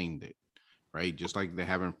explained it, right? Just like they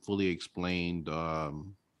haven't fully explained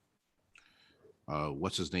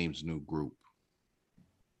what's his name's new group.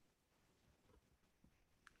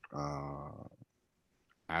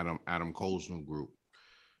 Adam Cole's new group.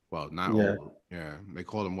 Well, not old. Yeah, they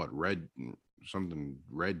call him what, Red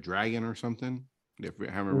Dragon or something. They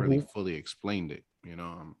haven't really fully explained it. You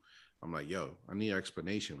know, I'm like, yo, I need an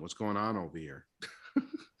explanation. What's going on over here?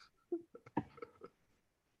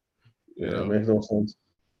 It makes no sense.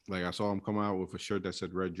 Like I saw him come out with a shirt that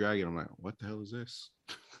said Red Dragon. I'm like, what the hell is this?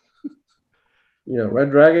 Yeah,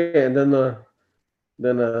 Red Dragon, and then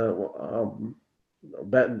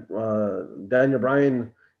Daniel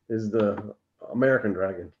Bryan is the American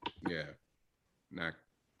Dragon. Yeah,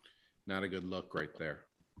 not a good look right there.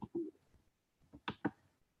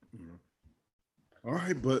 All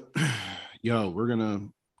right, but yo, we're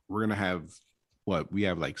gonna have what, we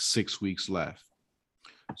have like 6 weeks left.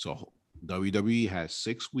 So WWE has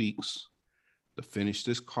 6 weeks to finish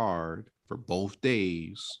this card for both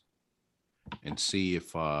days and see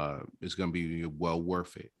if it's gonna be well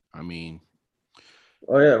worth it. I mean,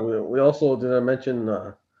 oh yeah, we also didn't mention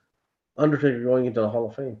Undertaker going into the Hall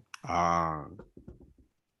of Fame.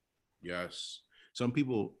 Yes. Some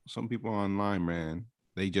people online, man,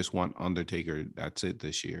 they just want Undertaker. That's it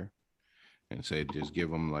this year, and said just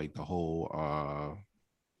give him like the whole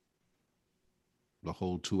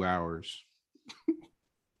 2 hours.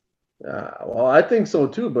 Well, I think so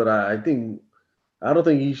too, but I don't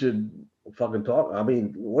think he should fucking talk. I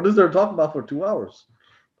mean, what is there to talk about for 2 hours?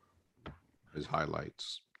 His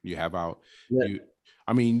highlights. You have out. Yeah.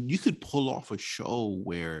 You could pull off a show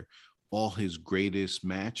where all his greatest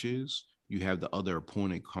matches, you have the other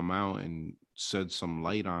opponent come out and shed some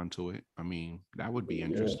light onto it. I mean, that would be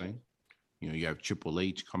interesting. Yeah. You know, you have Triple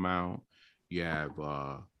H come out. You have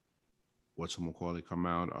whatchamacallit come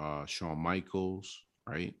out, Shawn Michaels.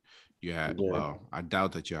 right? You had Yeah. well, I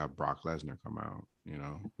doubt that you have Brock Lesnar come out, you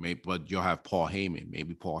know, maybe, but you'll have Paul Heyman.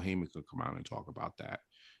 Maybe Paul Heyman could come out and talk about that,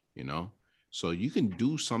 you know. So you can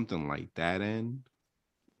do something like that, and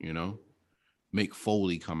you know, make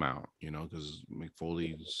Foley come out, you know, because Mick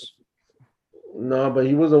Foley's No, but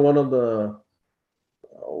he wasn't one of the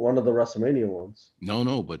WrestleMania ones.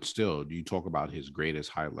 no, but still, you talk about his greatest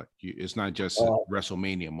highlight. It's not just Uh,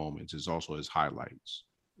 WrestleMania moments; it's also his highlights.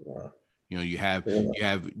 uh, You know,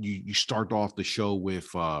 yeah. you start off the show with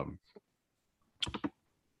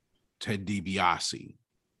Ted DiBiase,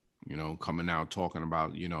 you know, coming out talking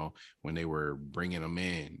about, you know, when they were bringing him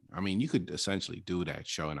in. I mean, you could essentially do that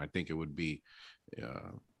show, and I think it would be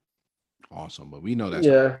uh, awesome. But we know that's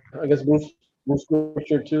not. Yeah, I guess Bruce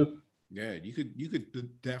Pritchard too. Yeah, you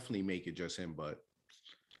could definitely make it just him, but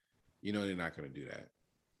you know they're not going to do that.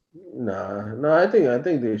 Nah, no, I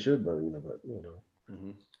think they should, but.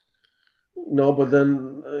 Mhm. No, but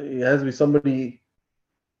then it has to be somebody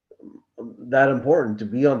that important to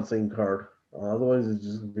be on the same card. Otherwise, it's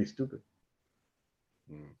just gonna be stupid.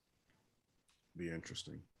 Mm, be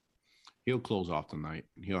interesting. He'll close off the night.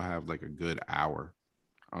 He'll have like a good hour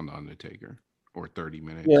on the Undertaker or 30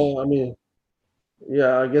 minutes. Yeah, I mean,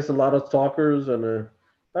 yeah, I guess a lot of talkers and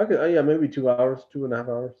yeah, maybe 2 hours, 2.5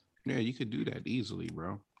 hours. Yeah, you could do that easily,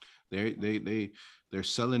 bro. They're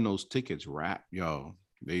selling those tickets rap, yo.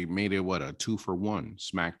 They made it what a 2-for-1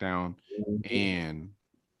 SmackDown Mhm.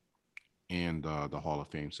 and the Hall of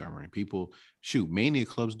Fame ceremony. People shoot Mania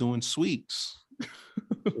Club's doing suites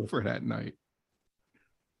for that night.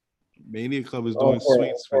 Mania Club is Oh, doing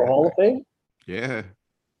suites for for that Hall of night. Fame? Yeah,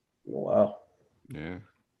 Wow. yeah.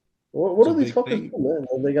 What It's a do these big fuckers thing. do,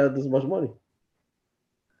 man? They got this much money.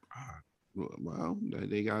 Well,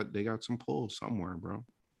 they got some pull somewhere, bro.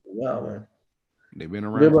 Wow, man. They've been Yeah,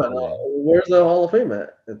 around for but a while. where's the Hall of Fame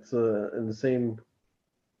at? It's in the same.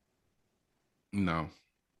 No,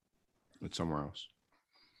 it's somewhere else.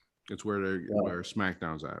 It's Wow. where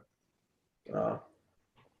SmackDown's at. Uh,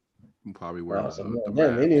 Probably where wow. So the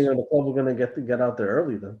man, maybe Mavs. the club are gonna get out there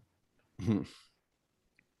early then.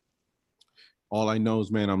 All I know is,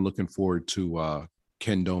 man, I'm looking forward to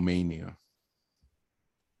Kendo Mania.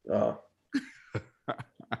 Uh,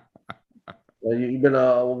 you been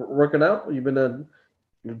working out? You been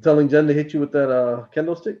telling Jen to hit you with that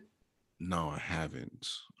kendo stick? No, I haven't.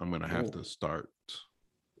 I'm gonna have Mm. to start.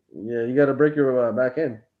 Yeah, you got to break your back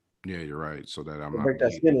end. Yeah, you're right. So that I'm not Break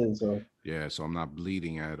that skin bleeding. in. So Yeah, so I'm not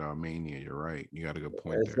bleeding at Mania. You're right. You got a good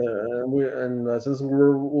point it's there. since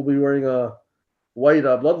we'll be wearing white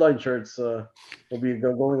bloodline shirts, we'll be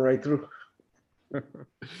going right through.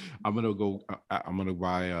 I'm gonna go. I'm gonna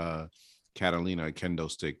buy Catalina a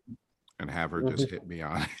kendo stick and have her just hit me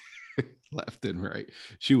on left and right.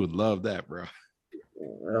 She would love that, bro.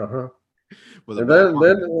 Uh-huh. But the And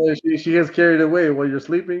bad then part, she gets carried away while you're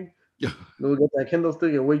sleeping. They'll get that kendo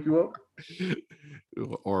stick and wake you up.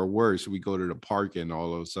 or worse, we go to the park and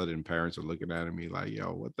all of a sudden parents are looking at me like,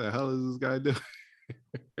 "Yo, what the hell is this guy doing?"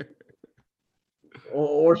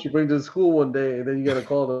 Or she brings it to school one day, and then you got to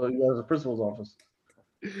call the principal's office.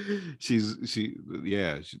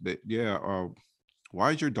 Yeah.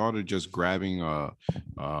 Why is your daughter just grabbing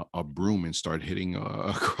a broom and start hitting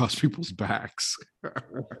across people's backs?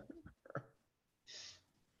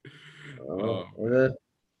 Oh And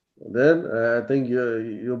then I think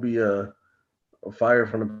you'll be fired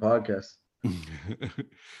from the podcast. man.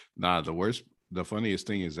 Nah, the funniest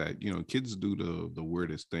thing is that kids do the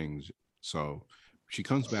weirdest things. So she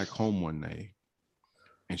comes back home one day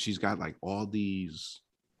and she's got like all these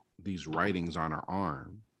writings on her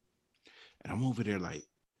arm, and I'm over there like,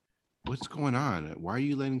 what's going on? Why are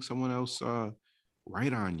you letting someone else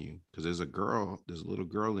write on you? Because there's a little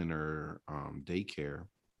girl in her daycare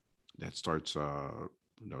that starts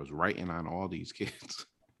was writing on all these kids.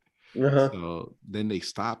 Uh-huh. So then they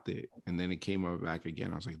stopped it, and then it came up back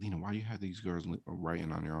again. I was like, Lena, why do you have these girls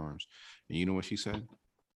writing on your arms? And you know what she said?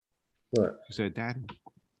 What? She said, Dad,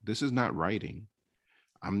 this is not writing.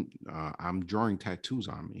 I'm drawing tattoos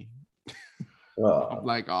on me. I'm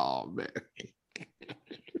like, oh man.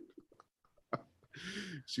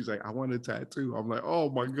 She's like, I want a tattoo. I'm like, oh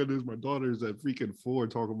my goodness, my daughter is at freaking 4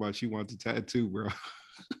 talking about she wants a tattoo, bro.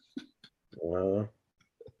 Uh,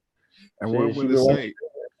 And what I'm she gonna been say,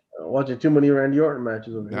 watching too many Randy Orton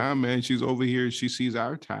matches over here. nah, man, she's over here. She sees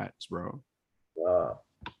our tats, bro. Uh,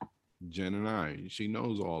 Jen and I, she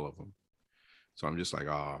knows all of them. So I'm just like,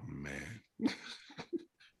 oh man,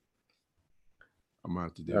 I'm gonna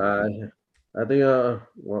have to deal with uh, it.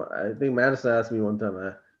 I think Madison asked me one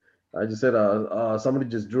time. I just said somebody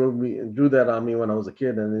just drew that on me when I was a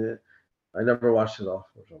kid, and I never washed it off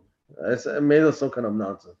or something. It made us some kind of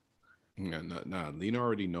nonsense. Yeah, nah, Lena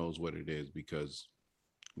already knows what it is because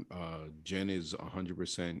Jen is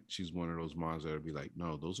 100%. She's one of those moms that'll be like,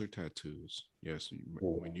 no, those are tattoos. Yes,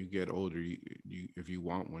 when you get older, you if you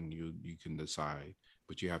want one, you can decide,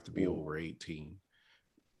 but you have to be over 18.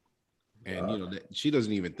 And she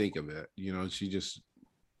doesn't even think of it. She just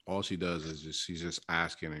all she does is she's just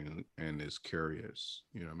asking and is curious.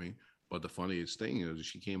 You know what I mean? But the funniest thing is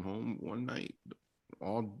she came home one night,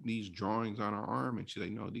 all these drawings on her arm, and she's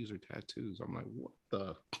like, no, these are tattoos. I'm like, what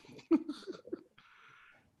the?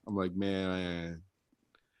 I'm like, man,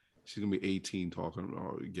 she's gonna be 18 talking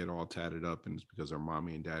get all tatted up, and it's because her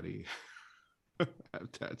mommy and daddy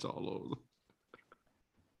have tats all over them.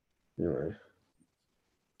 You're right.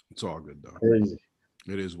 It's all good though. Crazy.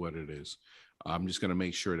 It is what it is. I'm just gonna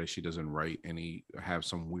make sure that she doesn't have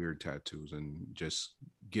some weird tattoos, and just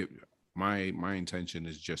give my intention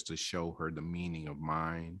is just to show her the meaning of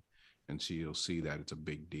mine, and she'll see that it's a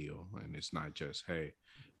big deal, and it's not just, hey,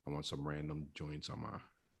 I want some random joints on my.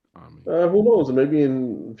 Who knows? Maybe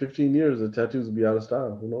in 15 years the tattoos will be out of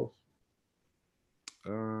style. Who knows? I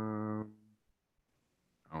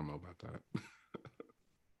don't know about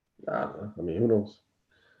that. I mean, who knows?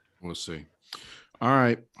 We'll see. All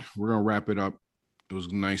right, we're gonna wrap it up. It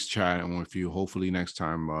was nice chatting with you. Hopefully next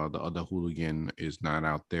time the other hooligan is not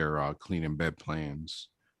out there cleaning bed plans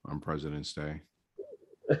on President's Day.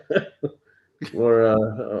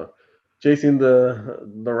 Or chasing the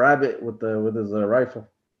rabbit with his rifle.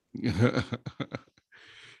 Yeah,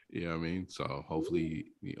 I mean, so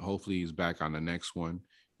hopefully he's back on the next one.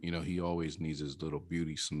 He always needs his little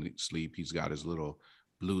beauty sleep. He's got his little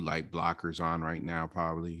blue light blockers on right now,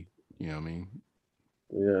 probably. You know what I mean?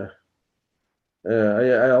 Yeah.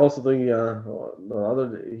 I also think the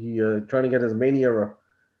other he trying to get his Mania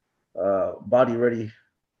body ready,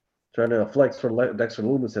 trying to flex for Dexter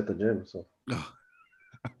Loomis at the gym. So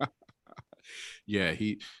yeah,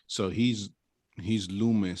 he's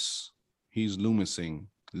Loomis. He's Loomising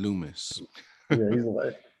Loomis. Yeah,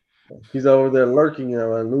 he's over there lurking,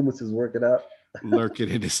 and Loomis is working out. Lurking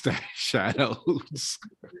in his shadows.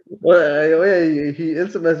 Well, he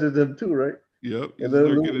instant messaged him too, right? Yep, he's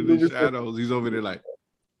lurking in the shadows. He's over there like,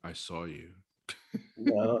 I saw you.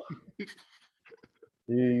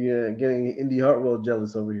 You're getting Indy Hartwell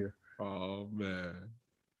jealous over here. Oh man,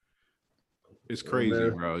 it's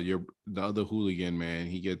crazy, bro. The other hooligan, man.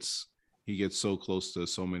 He gets so close to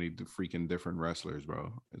so many freaking different wrestlers,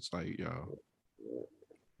 bro. It's like, yo.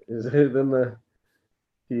 Then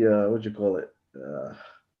he what you call it?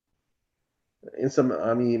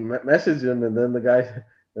 Messaged him, and then the guy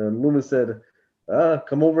Loomis said,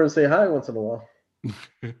 "Come over and say hi once in a while."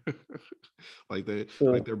 like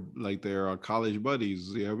they're college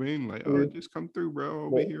buddies. You know what I mean? Like, oh, just come through, bro.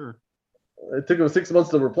 I'll be here. It took him 6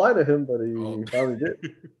 months to reply to him, but he finally did.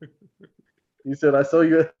 He said, "I saw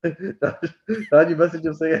you." How'd you message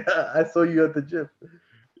him saying, "I saw you at the gym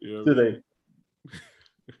today"?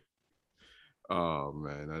 Oh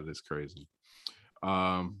man, that is crazy.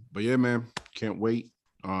 But yeah, man, can't wait.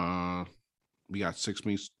 We got 6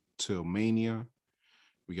 weeks till Mania.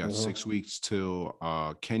 We got 6 weeks till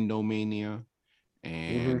Kendo Mania,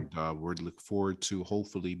 and we're looking forward to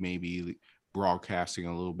hopefully maybe broadcasting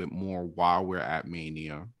a little bit more while we're at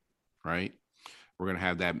Mania, right? We're gonna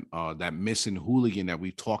have that missing hooligan that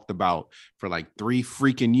we talked about for like 3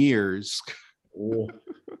 freaking years.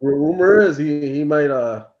 Rumor is he might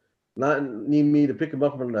not need me to pick him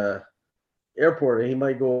up from the airport, and he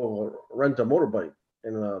might go rent a motorbike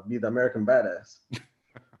and be the American Badass.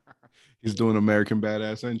 He's doing American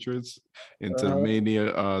Badass entrance into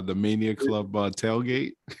the Mania Club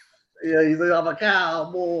tailgate. Yeah, he's like, I'm a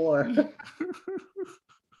cowboy.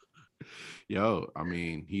 Yo, I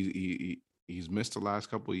mean, he's missed the last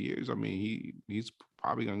couple of years. I mean, he's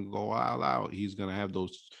probably gonna go all out. He's gonna have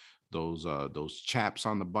those chaps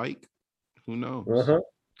on the bike. Who knows?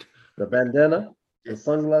 The bandana, the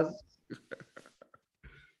sunglasses.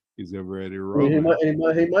 He's ever ready to roll. He might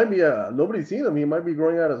be nobody's seen him. He might be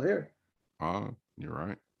growing out his hair. Oh, you're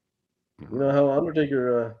right. You know how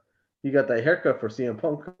Undertaker he got that haircut for CM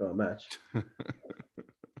Punk match.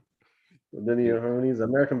 Then when he's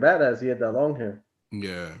American Badass, he had that long hair.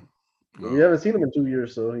 Yeah. You haven't seen him in 2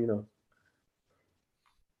 years, so you know.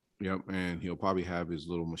 Yep, and he'll probably have his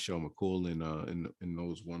little Michelle McCool in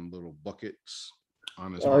those one little buckets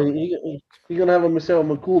on his. He's gonna have a Michelle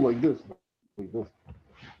McCool like this.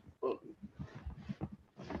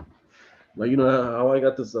 Like, you know how I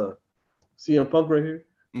got this CM Punk right here?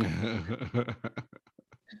 You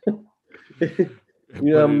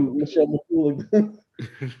know, Michelle McCool like this.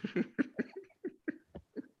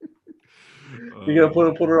 You're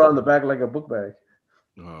gonna put her on the back like a book bag.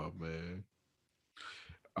 Oh man.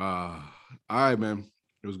 All right, man.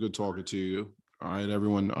 It was good talking to you. All right,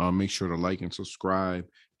 everyone. Make sure to like and subscribe.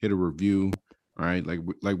 Hit a review. All right,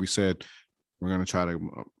 like we said, we're gonna try to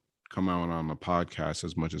come out on the podcast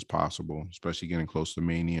as much as possible, especially getting close to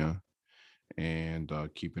Mania and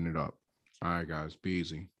keeping it up. All right, guys. Be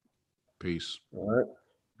easy. Peace. All right.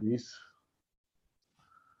 Peace.